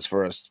make sense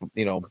for us,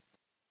 you know,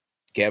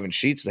 Gavin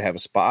Sheets to have a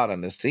spot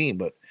on this team.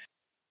 But,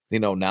 you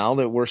know, now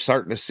that we're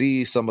starting to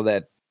see some of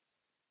that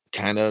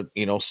kind of,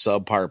 you know,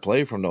 subpar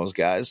play from those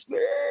guys,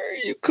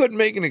 you could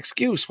make an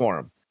excuse for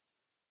them.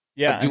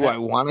 Yeah. But do I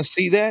want to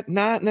see that?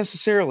 Not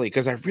necessarily,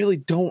 because I really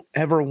don't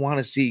ever want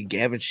to see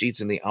Gavin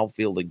Sheets in the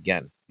outfield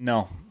again.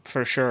 No,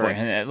 for sure. But,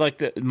 and like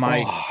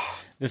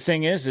the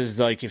thing is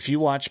like if you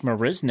watch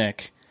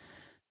Marisnik,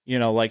 you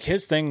know, like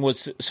his thing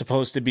was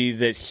supposed to be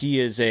that he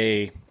is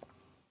a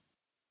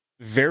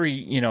very,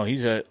 you know,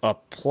 he's a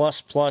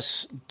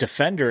plus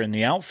defender in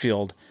the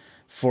outfield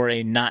for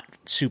a not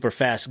super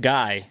fast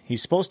guy.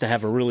 He's supposed to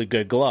have a really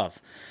good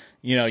glove.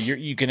 You know,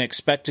 you can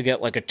expect to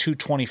get like a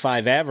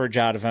 225 average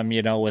out of him,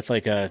 you know, with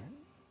like a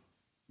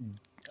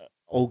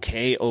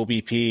okay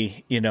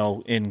OBP, you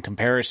know, in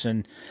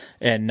comparison,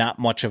 and not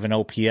much of an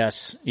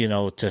OPS, you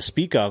know, to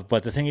speak of.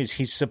 But the thing is,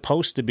 he's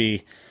supposed to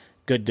be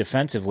good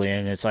defensively,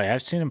 and it's like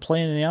I've seen him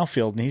playing in the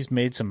outfield, and he's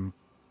made some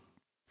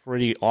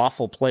pretty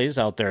awful plays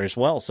out there as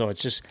well. So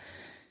it's just,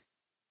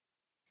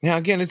 now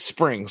again, it's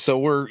spring, so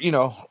we're, you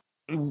know,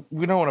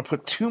 we don't want to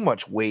put too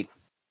much weight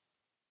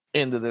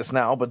into this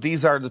now, but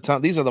these are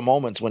the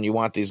moments when you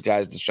want these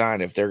guys to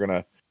shine. If they're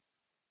gonna,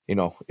 you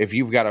know, if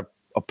you've got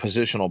a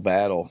positional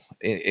battle,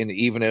 and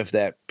even if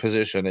that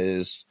position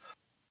is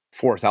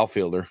 4th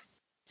outfielder,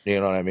 you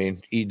know what I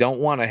mean? You don't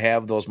want to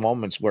have those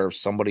moments where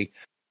somebody,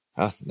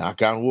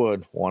 knock on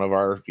wood, one of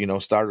our, you know,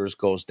 starters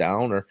goes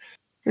down, or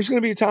there's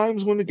going to be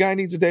times when the guy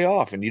needs a day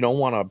off, and you don't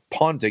want to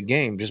punt a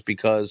game just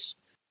because,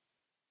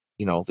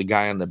 you know, the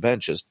guy on the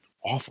bench is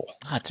awful.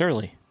 It's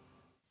early.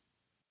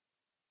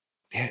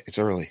 Yeah, it's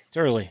early. It's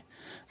early.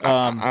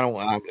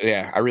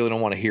 I really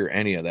don't want to hear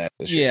any of that.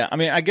 Yeah, I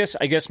mean, I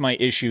guess my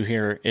issue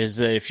here is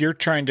that if you're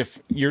trying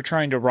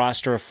to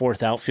roster a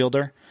 4th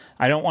outfielder,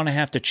 I don't want to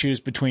have to choose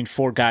between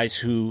 4 guys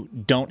who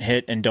don't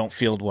hit and don't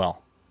field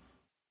well.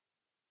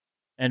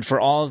 And for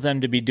all of them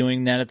to be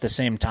doing that at the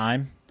same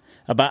time,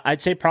 I'd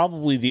say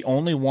probably the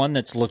only one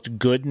that's looked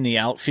good in the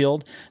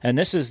outfield, and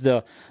this is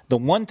the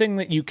one thing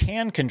that you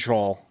can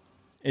control,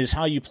 is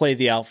how you play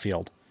the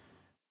outfield.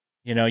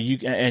 You know, you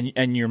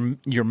and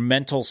your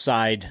mental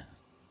side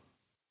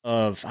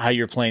of how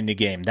you're playing the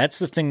game. That's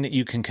the thing that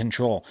you can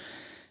control.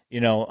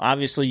 You know,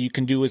 obviously you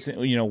can do with,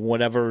 you know,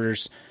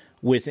 whatever's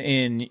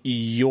within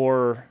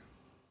your,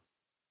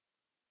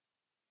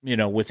 you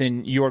know,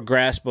 within your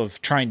grasp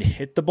of trying to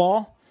hit the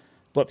ball,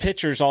 but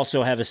pitchers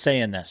also have a say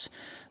in this.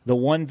 The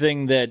one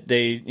thing that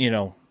they, you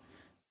know,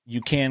 you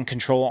can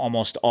control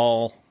almost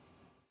all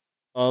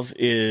of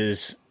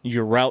is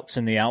your routes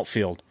in the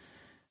outfield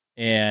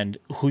and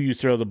who you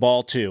throw the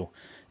ball to,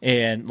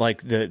 and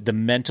like the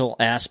mental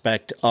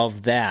aspect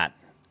of that.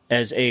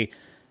 As a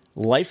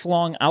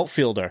lifelong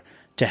outfielder,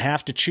 to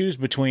have to choose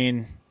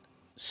between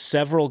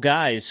several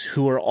guys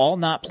who are all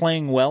not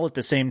playing well at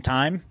the same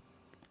time,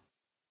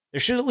 there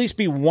should at least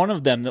be one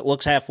of them that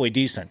looks halfway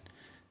decent.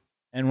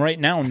 And right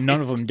now,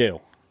 none of them do.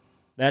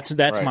 That's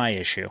right. My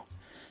issue.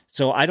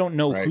 So I don't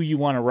know who you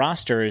want to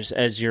roster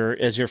as your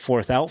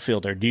 4th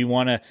outfielder. Do you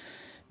want to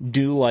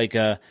do like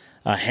a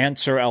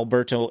Hanser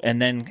Alberto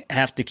and then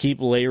have to keep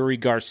Larry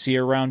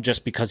Garcia around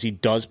just because he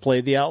does play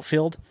the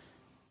outfield,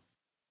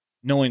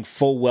 knowing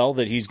full well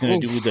that he's going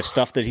to do the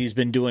stuff that he's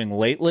been doing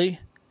lately?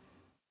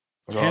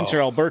 Hanser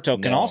Alberto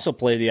can also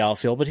play the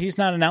outfield, but he's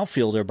not an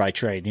outfielder by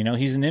trade. You know,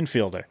 he's an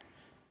infielder.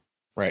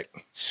 Right.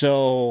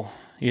 So,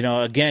 you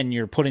know, again,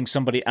 you're putting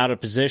somebody out of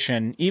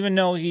position, even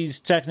though he's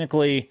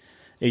technically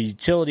a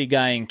utility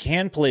guy and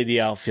can play the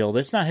outfield.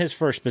 It's not his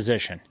first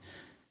position.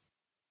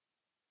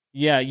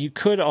 Yeah, you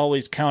could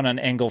always count on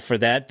Engel for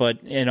that,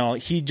 but, you know,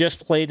 he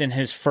just played in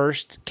his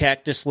first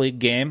Cactus League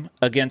game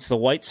against the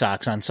White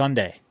Sox on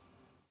Sunday.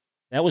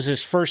 That was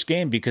his first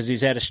game because he's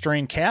had a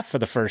strained calf for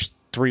the first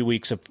 3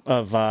 weeks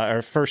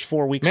or first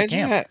 4 weeks of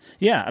camp. That.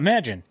 Yeah,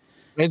 imagine.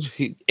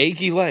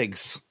 Achy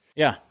legs.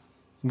 Yeah,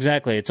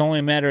 exactly. It's only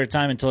a matter of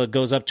time until it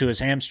goes up to his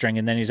hamstring,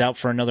 and then he's out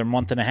for another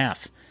month and a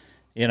half,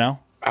 you know?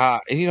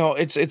 You know,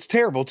 it's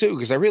terrible, too,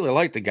 because I really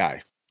like the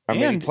guy. I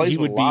mean, he And plays he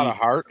with a would lot be of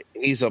heart.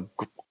 He's a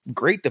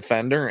great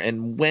defender,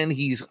 and when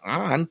he's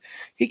on,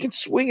 he can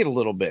swing it a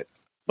little bit.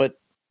 But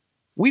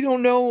we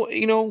don't know,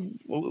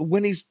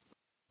 when he's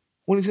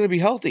going to be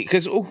healthy,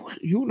 because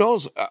who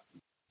knows?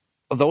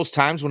 Those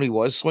times when he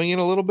was swinging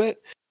a little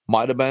bit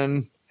might have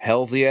been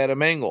healthy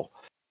Adam Engel.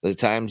 The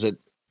times that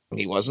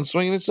he wasn't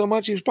swinging it so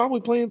much, he was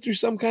probably playing through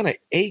some kind of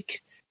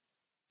ache,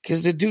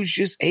 because the dude's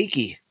just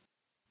achy.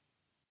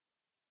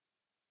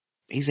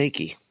 He's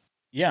achy.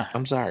 Yeah.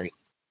 I'm sorry.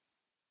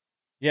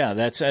 Yeah,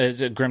 that's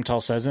as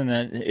Grimtall says, and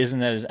that isn't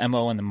that his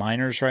MO in the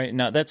minors, right?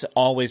 No, that's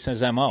always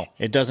his MO.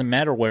 It doesn't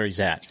matter where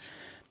he's at.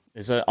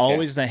 It's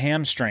always the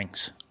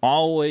hamstrings.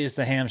 Always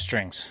the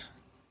hamstrings.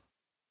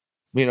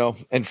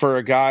 And for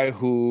a guy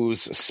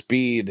whose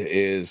speed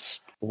is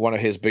one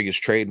of his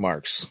biggest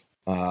trademarks,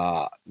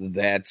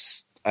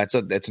 that's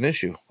an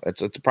issue.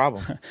 It's a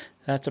problem.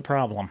 That's a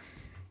problem.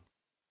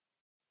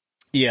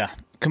 Yeah,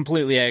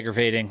 completely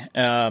aggravating.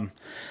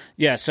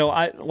 So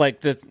I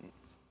like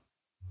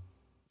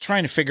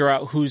trying to figure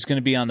out who's going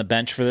to be on the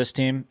bench for this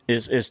team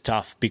is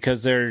tough,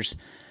 because there's,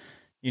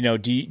 do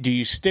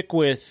you stick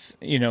with,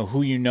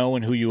 who you know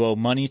and who you owe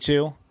money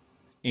to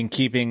in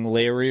keeping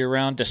Larry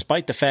around,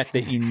 despite the fact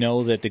that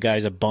that the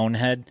guy's a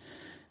bonehead,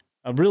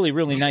 a really,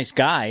 really nice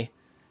guy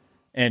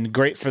and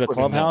great for the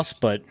clubhouse,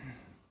 but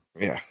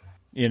yeah,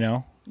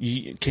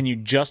 can you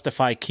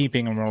justify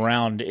keeping him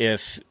around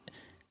if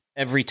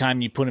every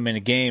time you put him in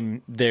a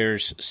game,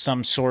 there's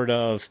some sort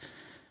of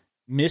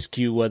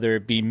miscue, whether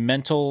it be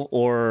mental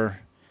or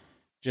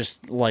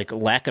just like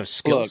lack of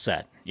skill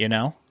set,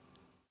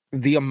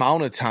 The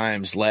amount of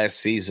times last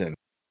season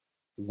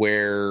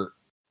where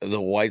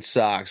the White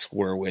Sox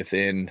were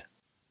within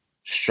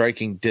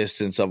striking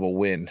distance of a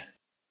win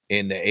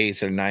in the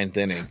 8th or 9th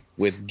inning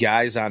with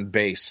guys on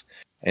base,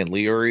 and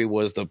Leary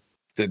was the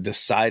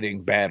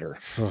deciding batter.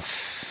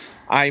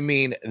 I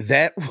mean,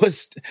 that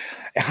was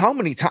how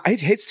many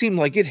times? It seemed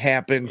like it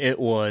happened. It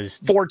was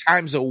 4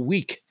 times a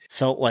week.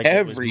 Felt like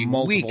every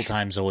multiple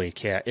times a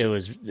week. Yeah, it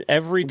was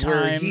every time.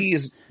 Where he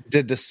is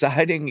the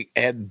deciding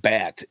at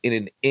bat in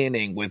an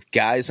inning with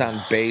guys on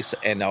base,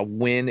 and a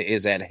win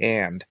is at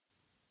hand,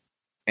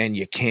 and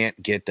you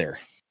can't get there.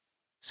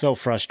 So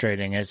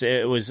frustrating.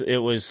 It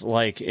was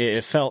like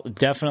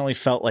definitely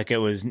felt like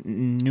it was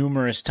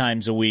numerous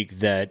times a week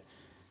that,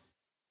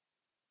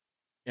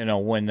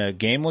 when the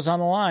game was on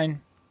the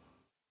line,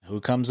 who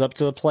comes up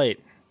to the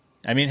plate?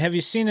 I mean, have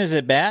you seen his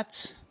at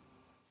bats?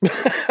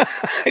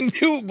 I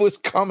knew it was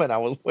coming. I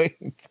was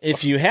waiting.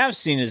 If you have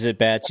seen his at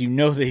bats, you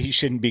know that he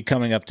shouldn't be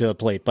coming up to the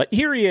plate. But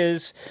here he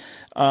is.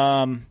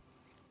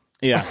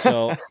 Yeah,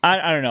 so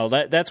I don't know.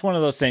 That's one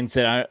of those things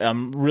that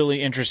I'm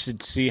really interested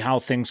to see how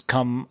things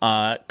come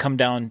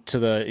down to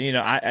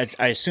the.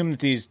 I assume that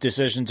these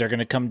decisions are going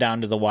to come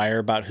down to the wire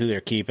about who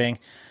they're keeping,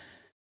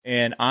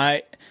 and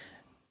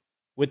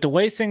with the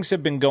way things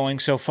have been going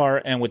so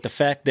far, and with the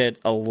fact that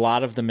a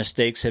lot of the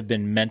mistakes have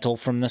been mental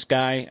from this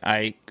guy,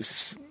 I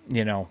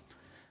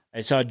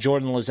saw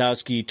Jordan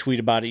Lazowski tweet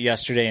about it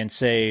yesterday and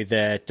say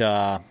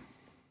that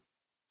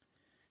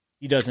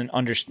he doesn't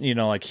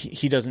understand,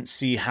 he doesn't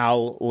see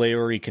how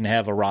Larry can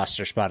have a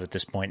roster spot at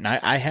this point. And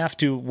I have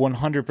to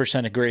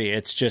 100% agree.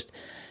 It's just,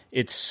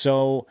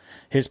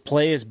 his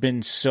play has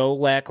been so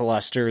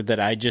lackluster that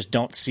I just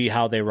don't see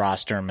how they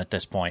roster him at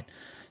this point.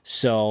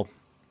 So,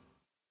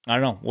 I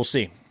don't know. We'll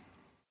see.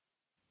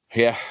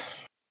 Yeah.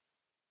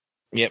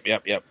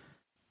 Yep.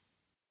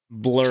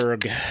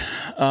 Blurg.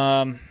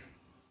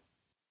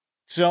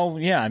 So,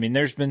 yeah, I mean,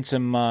 there's been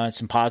some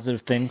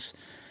positive things,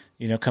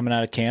 coming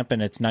out of camp,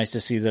 and it's nice to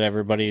see that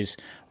everybody's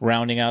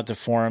rounding out the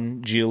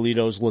form.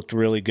 Giolito's looked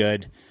really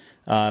good.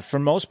 For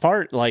most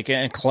part,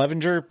 and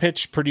Clevenger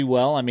pitched pretty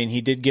well. I mean, he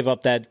did give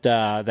up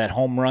that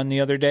home run the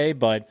other day,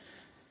 but,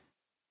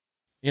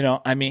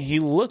 he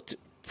looked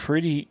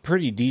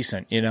pretty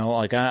decent,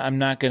 I'm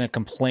not going to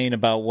complain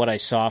about what I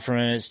saw from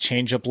him. His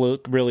changeup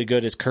looked really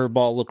good. His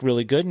curveball looked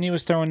really good, and he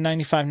was throwing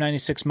 95,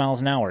 96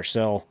 miles an hour.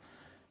 So,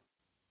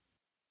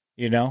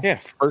 Yeah,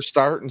 first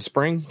start in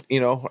spring,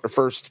 or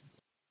first,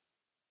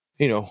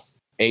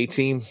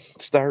 A-team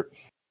start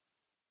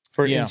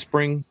in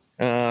spring.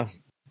 Yeah,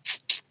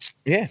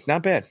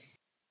 not bad.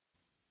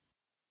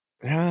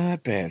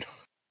 Not bad.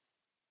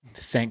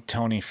 Thank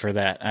Tony for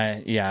that.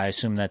 I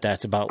assume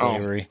that's about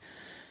Larry.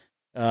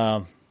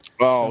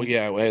 Somebody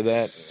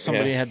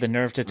had the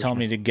nerve to tell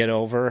me to get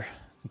over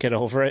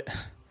it.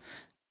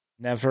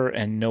 Never,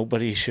 and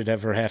nobody should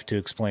ever have to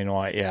explain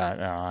why. Yeah,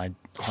 no, I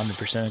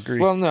 100% agree.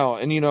 Well, no,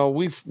 and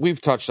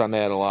we've touched on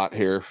that a lot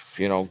here.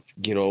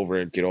 Get over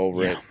it.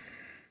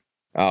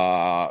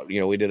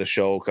 We did a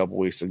show a couple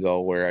weeks ago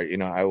where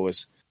I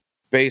was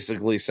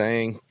basically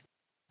saying,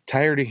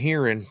 tired of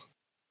hearing,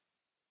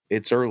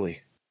 it's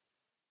early.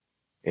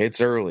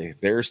 It's early.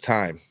 There's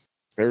time.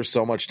 There's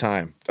so much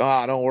time.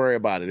 Don't worry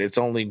about it. It's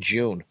only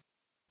June.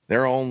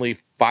 They're only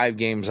 5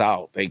 games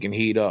out. They can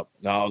heat up.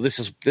 No, this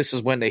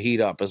is when they heat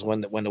up. Is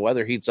when the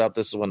weather heats up.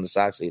 This is when the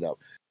Sox heat up.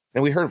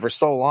 And we heard for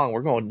so long.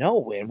 We're going,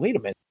 no, man. Wait a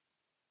minute.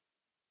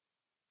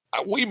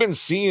 We've been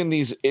seeing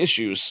these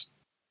issues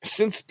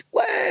since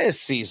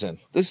last season.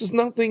 This is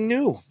nothing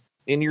new.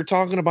 And you're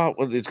talking about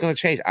it's going to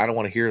change. I don't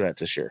want to hear that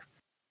this year.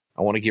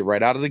 I want to get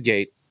right out of the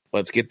gate.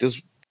 Let's get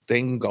this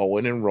thing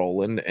going and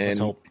rolling,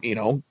 and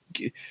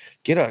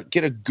get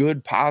a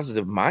good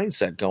positive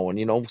mindset going.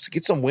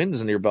 Get some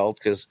wins in your belt,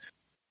 because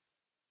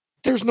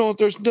there's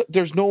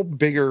no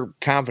bigger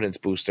confidence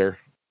booster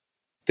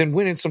than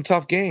winning some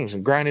tough games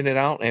and grinding it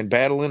out and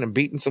battling and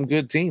beating some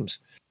good teams.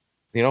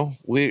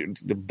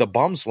 The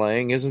bum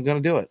slaying isn't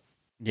going to do it.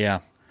 Yeah.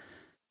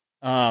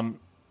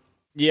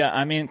 Yeah,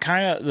 I mean,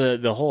 kind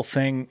of the whole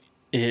thing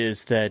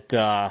is that,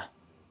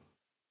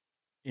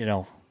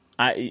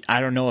 I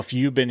don't know if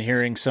you've been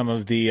hearing some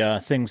of the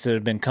things that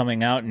have been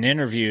coming out in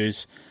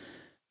interviews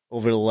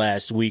over the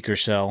last week or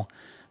so,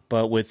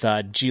 but with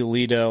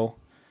Giolito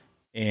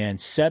and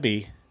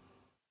Sebi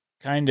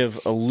kind of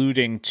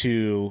alluding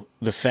to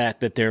the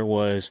fact that there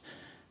was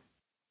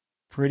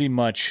pretty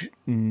much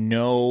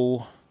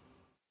no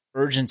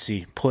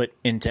urgency put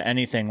into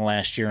anything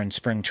last year in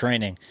spring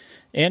training,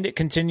 and it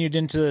continued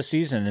into the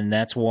season, and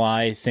that's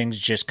why things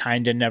just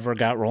kind of never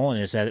got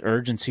rolling, is that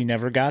urgency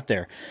never got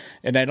there.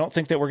 And I don't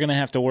think that we're going to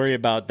have to worry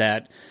about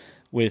that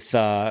with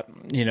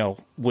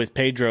with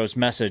Pedro's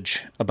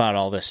message about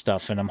all this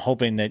stuff. And I'm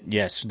hoping that,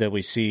 yes, that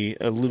we see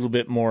a little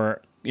bit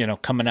more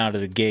coming out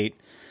of the gate,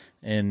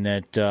 and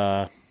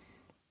that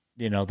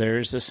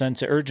there's a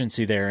sense of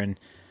urgency there, and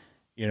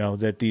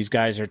that these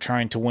guys are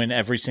trying to win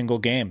every single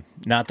game.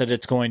 Not that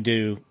it's going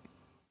to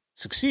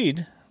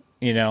succeed,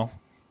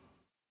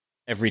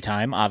 every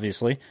time,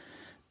 obviously.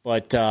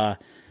 But, at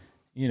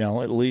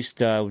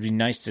least it would be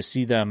nice to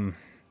see them,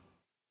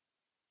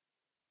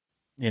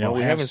 we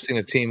haven't seen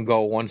a team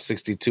go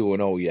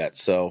 162-0 yet.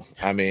 So,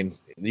 I mean,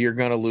 you're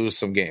going to lose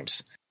some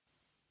games.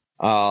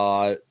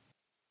 Let's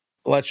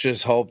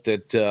just hope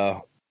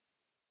that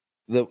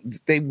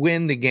they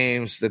win the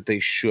games that they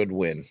should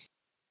win.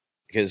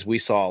 Because we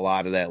saw a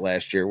lot of that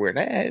last year, where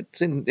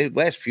it's in the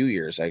last few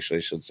years, actually,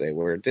 I should say,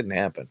 where it didn't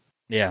happen.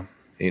 Yeah.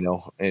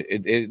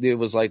 It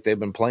was like they've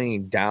been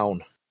playing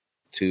down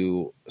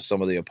to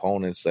some of the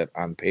opponents that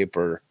on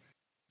paper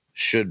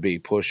should be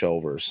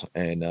pushovers.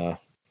 And,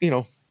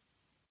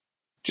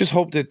 just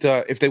hope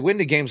that if they win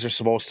the games they're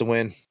supposed to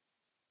win,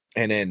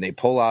 and then they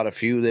pull out a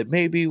few that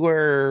maybe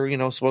were,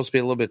 supposed to be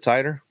a little bit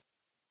tighter,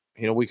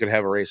 we could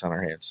have a race on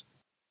our hands.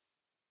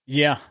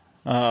 Yeah.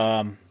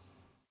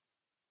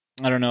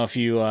 I don't know if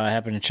you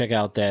happen to check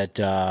out that,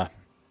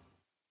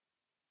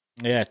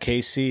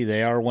 KC,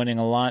 they are winning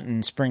a lot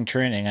in spring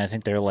training. I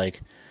think they're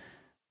like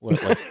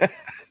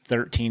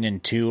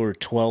 13-2 or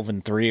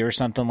 12-3 or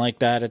something like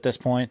that at this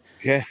point.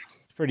 Yeah.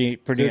 Pretty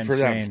good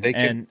insane. They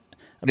can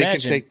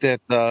take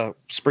that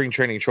spring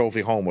training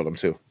trophy home with them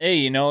too.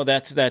 Hey,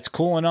 that's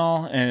cool and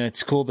all, and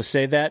it's cool to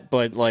say that,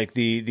 but like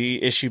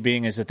the issue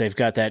being is that they've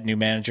got that new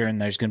manager, and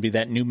there's going to be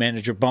that new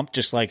manager bump,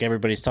 just like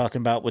everybody's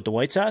talking about with the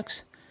White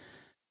Sox.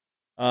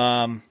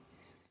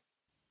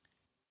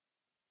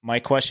 My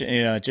question,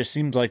 it just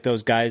seems like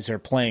those guys are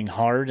playing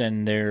hard,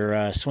 and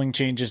their swing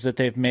changes that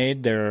they've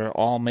made, they're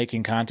all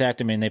making contact.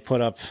 I mean, they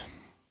put up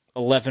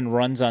 11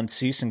 runs on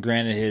Cease, and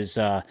granted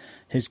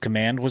his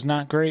command was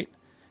not great,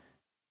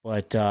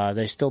 but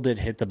they still did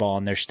hit the ball,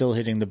 and they're still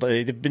hitting the ball.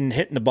 They've been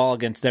hitting the ball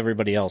against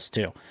everybody else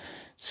too.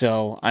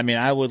 So, I mean,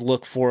 I would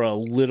look for a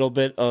little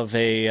bit of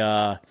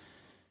a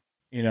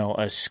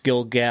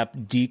skill gap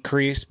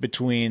decrease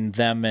between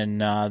them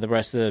and the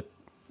rest of the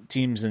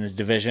teams in the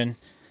division.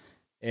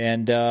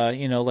 And,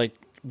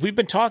 we've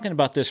been talking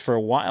about this for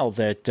a while,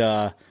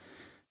 that,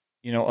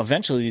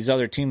 eventually these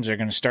other teams are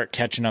going to start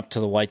catching up to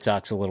the White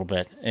Sox a little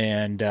bit.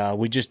 And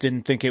we just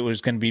didn't think it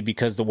was going to be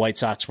because the White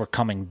Sox were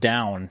coming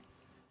down.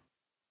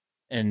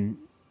 And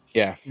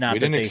not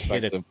that they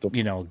hit a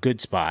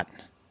good spot.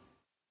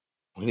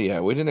 Yeah,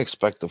 we didn't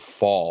expect the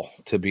fall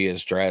to be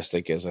as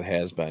drastic as it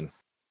has been.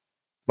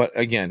 But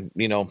again,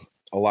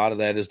 a lot of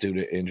that is due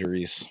to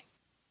injuries.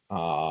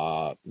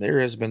 There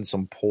has been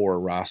some poor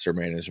roster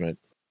management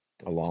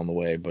along the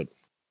way, but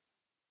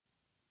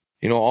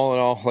all in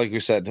all, like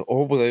we said,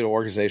 hopefully the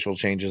organizational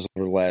changes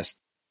over the last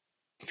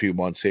few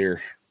months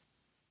here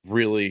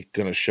really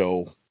going to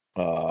show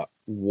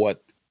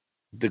what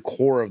the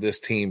core of this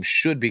team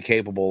should be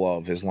capable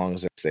of as long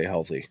as they stay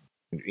healthy.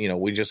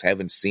 We just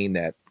haven't seen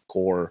that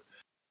core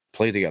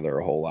play together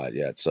a whole lot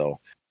yet. So,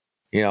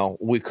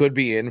 we could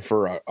be in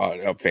for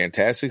a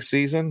fantastic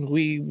season.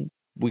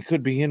 We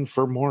could be in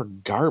for more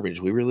garbage.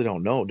 We really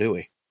don't know, do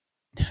we?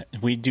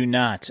 We do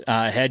not.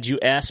 Had you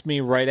asked me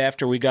right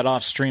after we got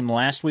off stream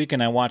last week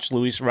and I watched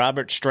Luis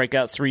Robert strike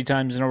out 3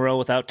 times in a row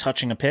without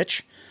touching a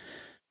pitch,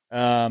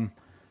 I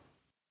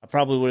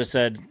probably would have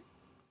said,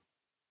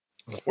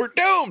 "We're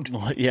doomed."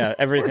 Yeah,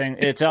 everything.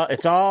 It's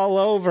all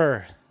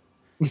over.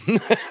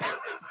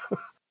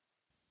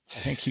 I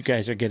think you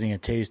guys are getting a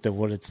taste of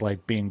what it's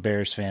like being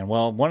Bears fan.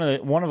 Well, one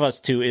of us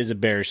two is a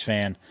Bears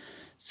fan,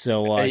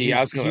 so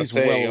he's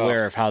well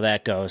aware of how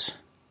that goes.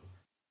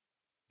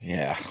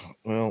 Yeah,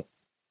 well,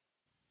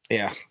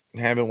 yeah,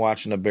 I have been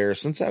watching the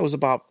Bears since I was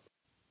about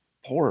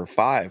 4 or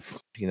 5.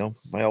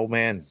 My old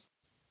man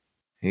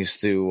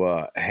used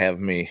to have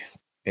me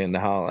and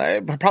how I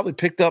probably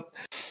picked up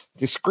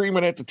the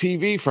screaming at the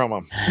TV from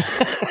him.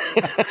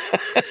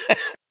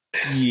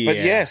 Yeah. But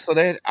yeah, so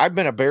I've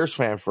been a Bears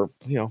fan for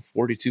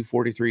 42,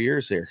 43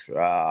 years here.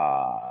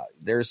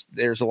 There's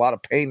a lot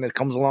of pain that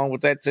comes along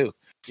with that too.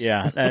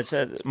 Yeah, that's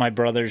my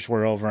brothers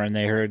were over and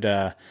they heard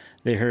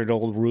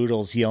old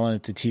Rudels yelling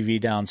at the TV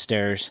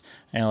downstairs,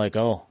 and they're like,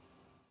 "Oh,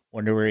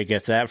 wonder where he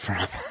gets that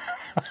from."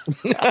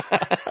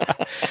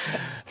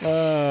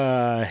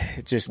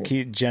 It just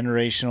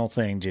generational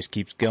thing just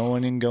keeps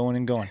going and going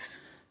and going.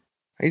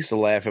 I used to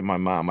laugh at my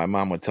mom. My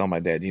mom would tell my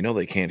dad,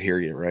 they can't hear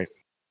you, right?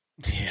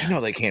 Yeah.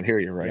 They can't hear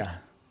you, right? Yeah.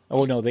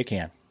 Oh no, they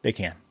can. They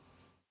can.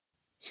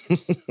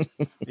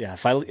 Yeah,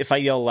 if I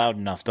yell loud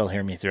enough, they'll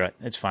hear me through it.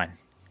 It's fine.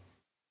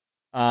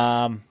 You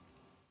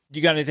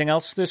got anything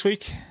else this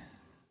week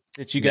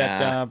that you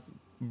got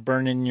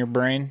burning your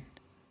brain?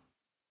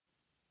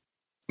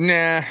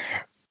 Nah.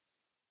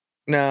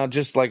 No,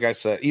 just like I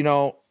said,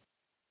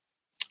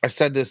 I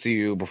said this to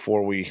you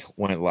before we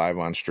went live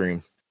on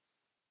stream.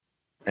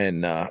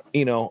 And,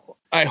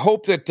 I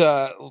hope that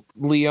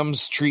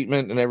Liam's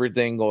treatment and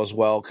everything goes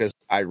well, because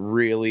I'm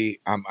going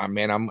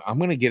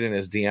to get in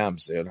his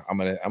DMs, dude. I'm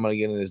going to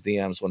get in his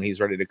DMs when he's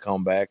ready to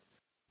come back.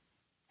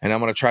 And I'm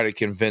going to try to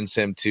convince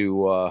him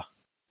to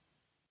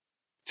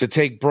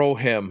take Bro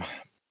Him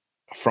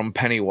from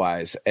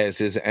Pennywise as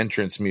his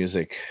entrance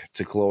music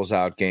to close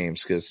out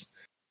games. Because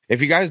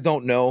if you guys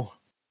don't know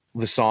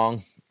the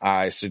song,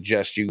 I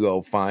suggest you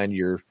go find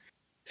your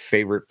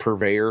favorite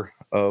purveyor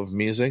of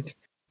music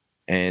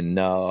and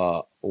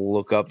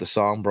look up the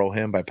song Bro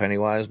Him by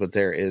Pennywise. But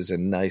there is a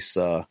nice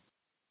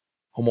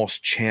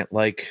almost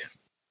chant-like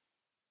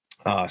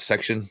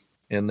section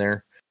in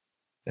there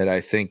that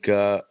I think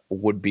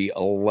would be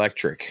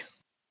electric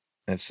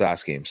at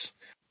SAS games.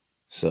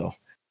 So,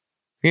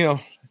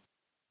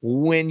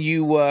 when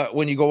you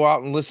go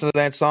out and listen to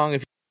that song,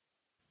 if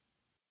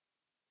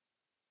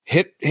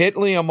hit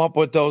Liam up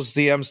with those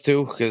DMs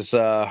too, because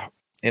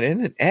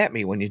and at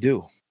me when you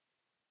do.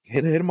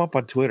 Hit him up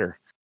on Twitter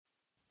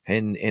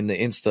and in the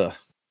Insta,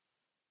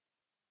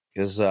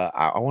 because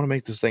I want to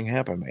make this thing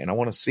happen, man. I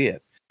want to see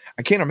it.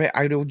 I can't imagine.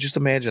 I don't just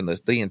imagine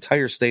the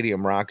entire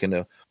stadium rocking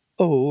the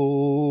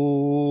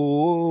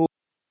oh.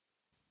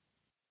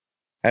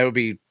 That would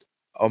be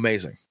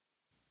amazing.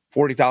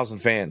 40,000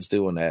 fans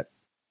doing that.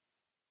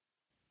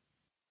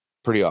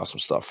 Pretty awesome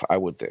stuff, I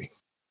would think.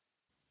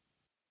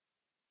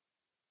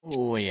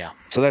 Oh, yeah.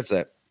 So that's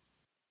it.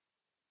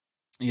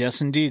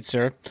 Yes, indeed,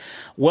 sir.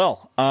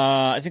 Well,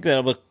 I think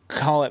that'll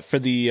call it for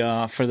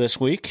this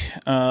week.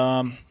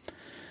 Got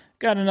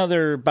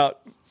another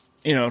about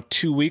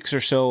 2 weeks or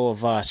so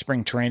of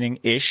spring training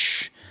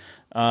ish.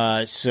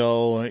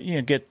 So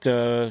get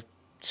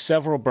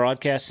several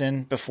broadcasts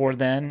in before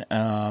then.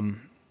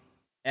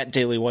 At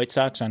Daily White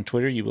Sox on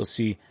Twitter, you will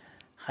see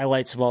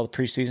highlights of all the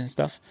preseason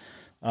stuff.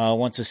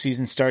 Once the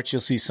season starts, you'll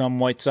see some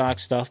White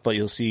Sox stuff, but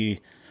you'll see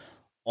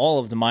all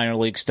of the minor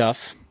league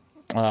stuff.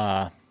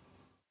 Can't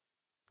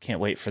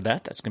wait for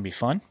that. That's going to be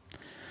fun.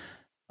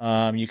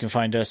 You can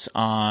find us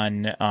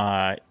on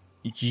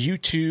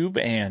YouTube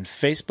and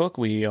Facebook.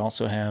 We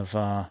also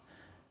have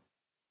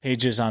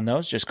pages on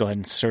those. Just go ahead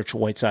and search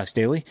White Sox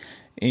Daily.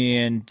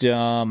 And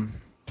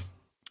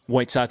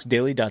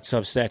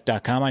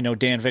whitesoxdaily.substack.com. I know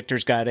Dan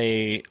Victor's got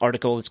a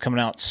article that's coming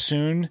out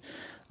soon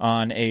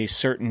on a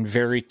certain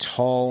very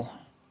tall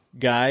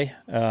guy.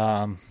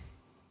 Won't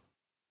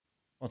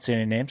say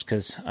any names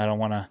because I don't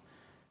want to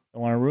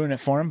ruin it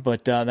for him,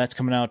 but that's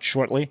coming out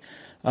shortly.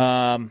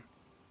 We'll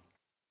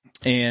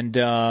see if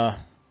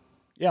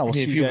you guys.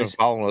 If you've been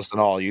following us at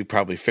all, you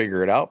probably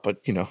figure it out, but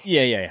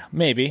Yeah,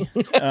 maybe.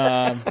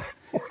 But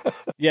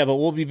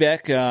we'll be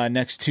back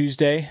next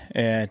Tuesday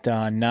at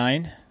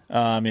 9.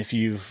 If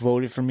you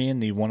voted for me in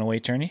the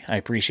 108 tourney, I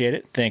appreciate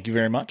it. Thank you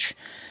very much.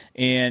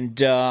 And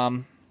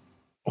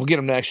we'll get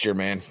them next year,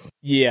 man.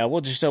 Yeah,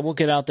 we'll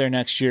get out there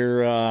next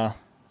year,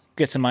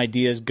 get some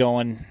ideas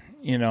going,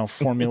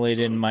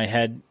 formulated in my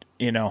head.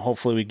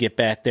 Hopefully we get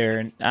back there.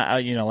 And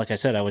like I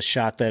said, I was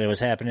shocked that it was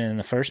happening in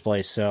the first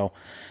place. So,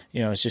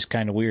 it's just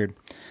kind of weird.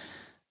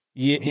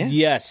 Yeah.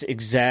 Yes,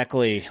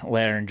 exactly.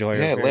 Ladder Enjoyer.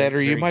 Yeah, very, Ladder,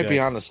 very you might good. be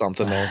onto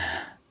something there.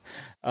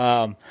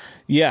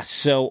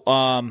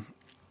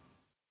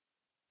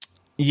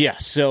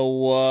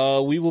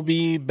 So we will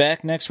be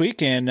back next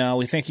week, and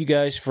we thank you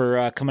guys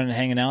for coming and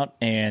hanging out,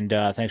 and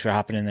thanks for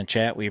hopping in the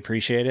chat. We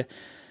appreciate it.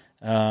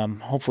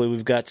 Hopefully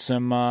we've got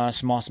some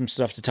awesome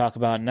stuff to talk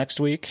about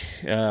next week.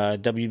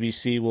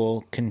 WBC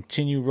will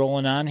continue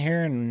rolling on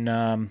here,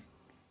 and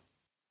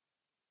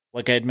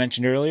like I had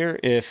mentioned earlier,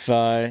 if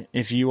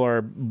you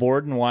are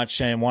bored and want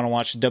to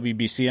watch the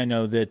WBC, I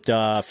know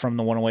that from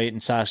the 108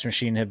 and Sox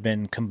Machine have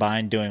been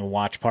combined doing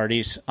watch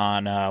parties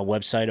on a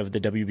website of the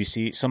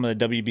WBC, some of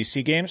the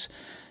WBC games.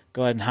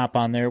 Go ahead and hop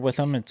on there with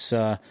them. It's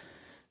a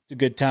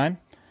good time.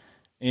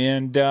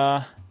 And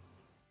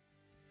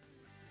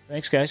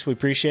thanks, guys. We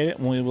appreciate it,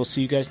 and we will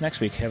see you guys next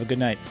week. Have a good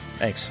night.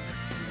 Thanks.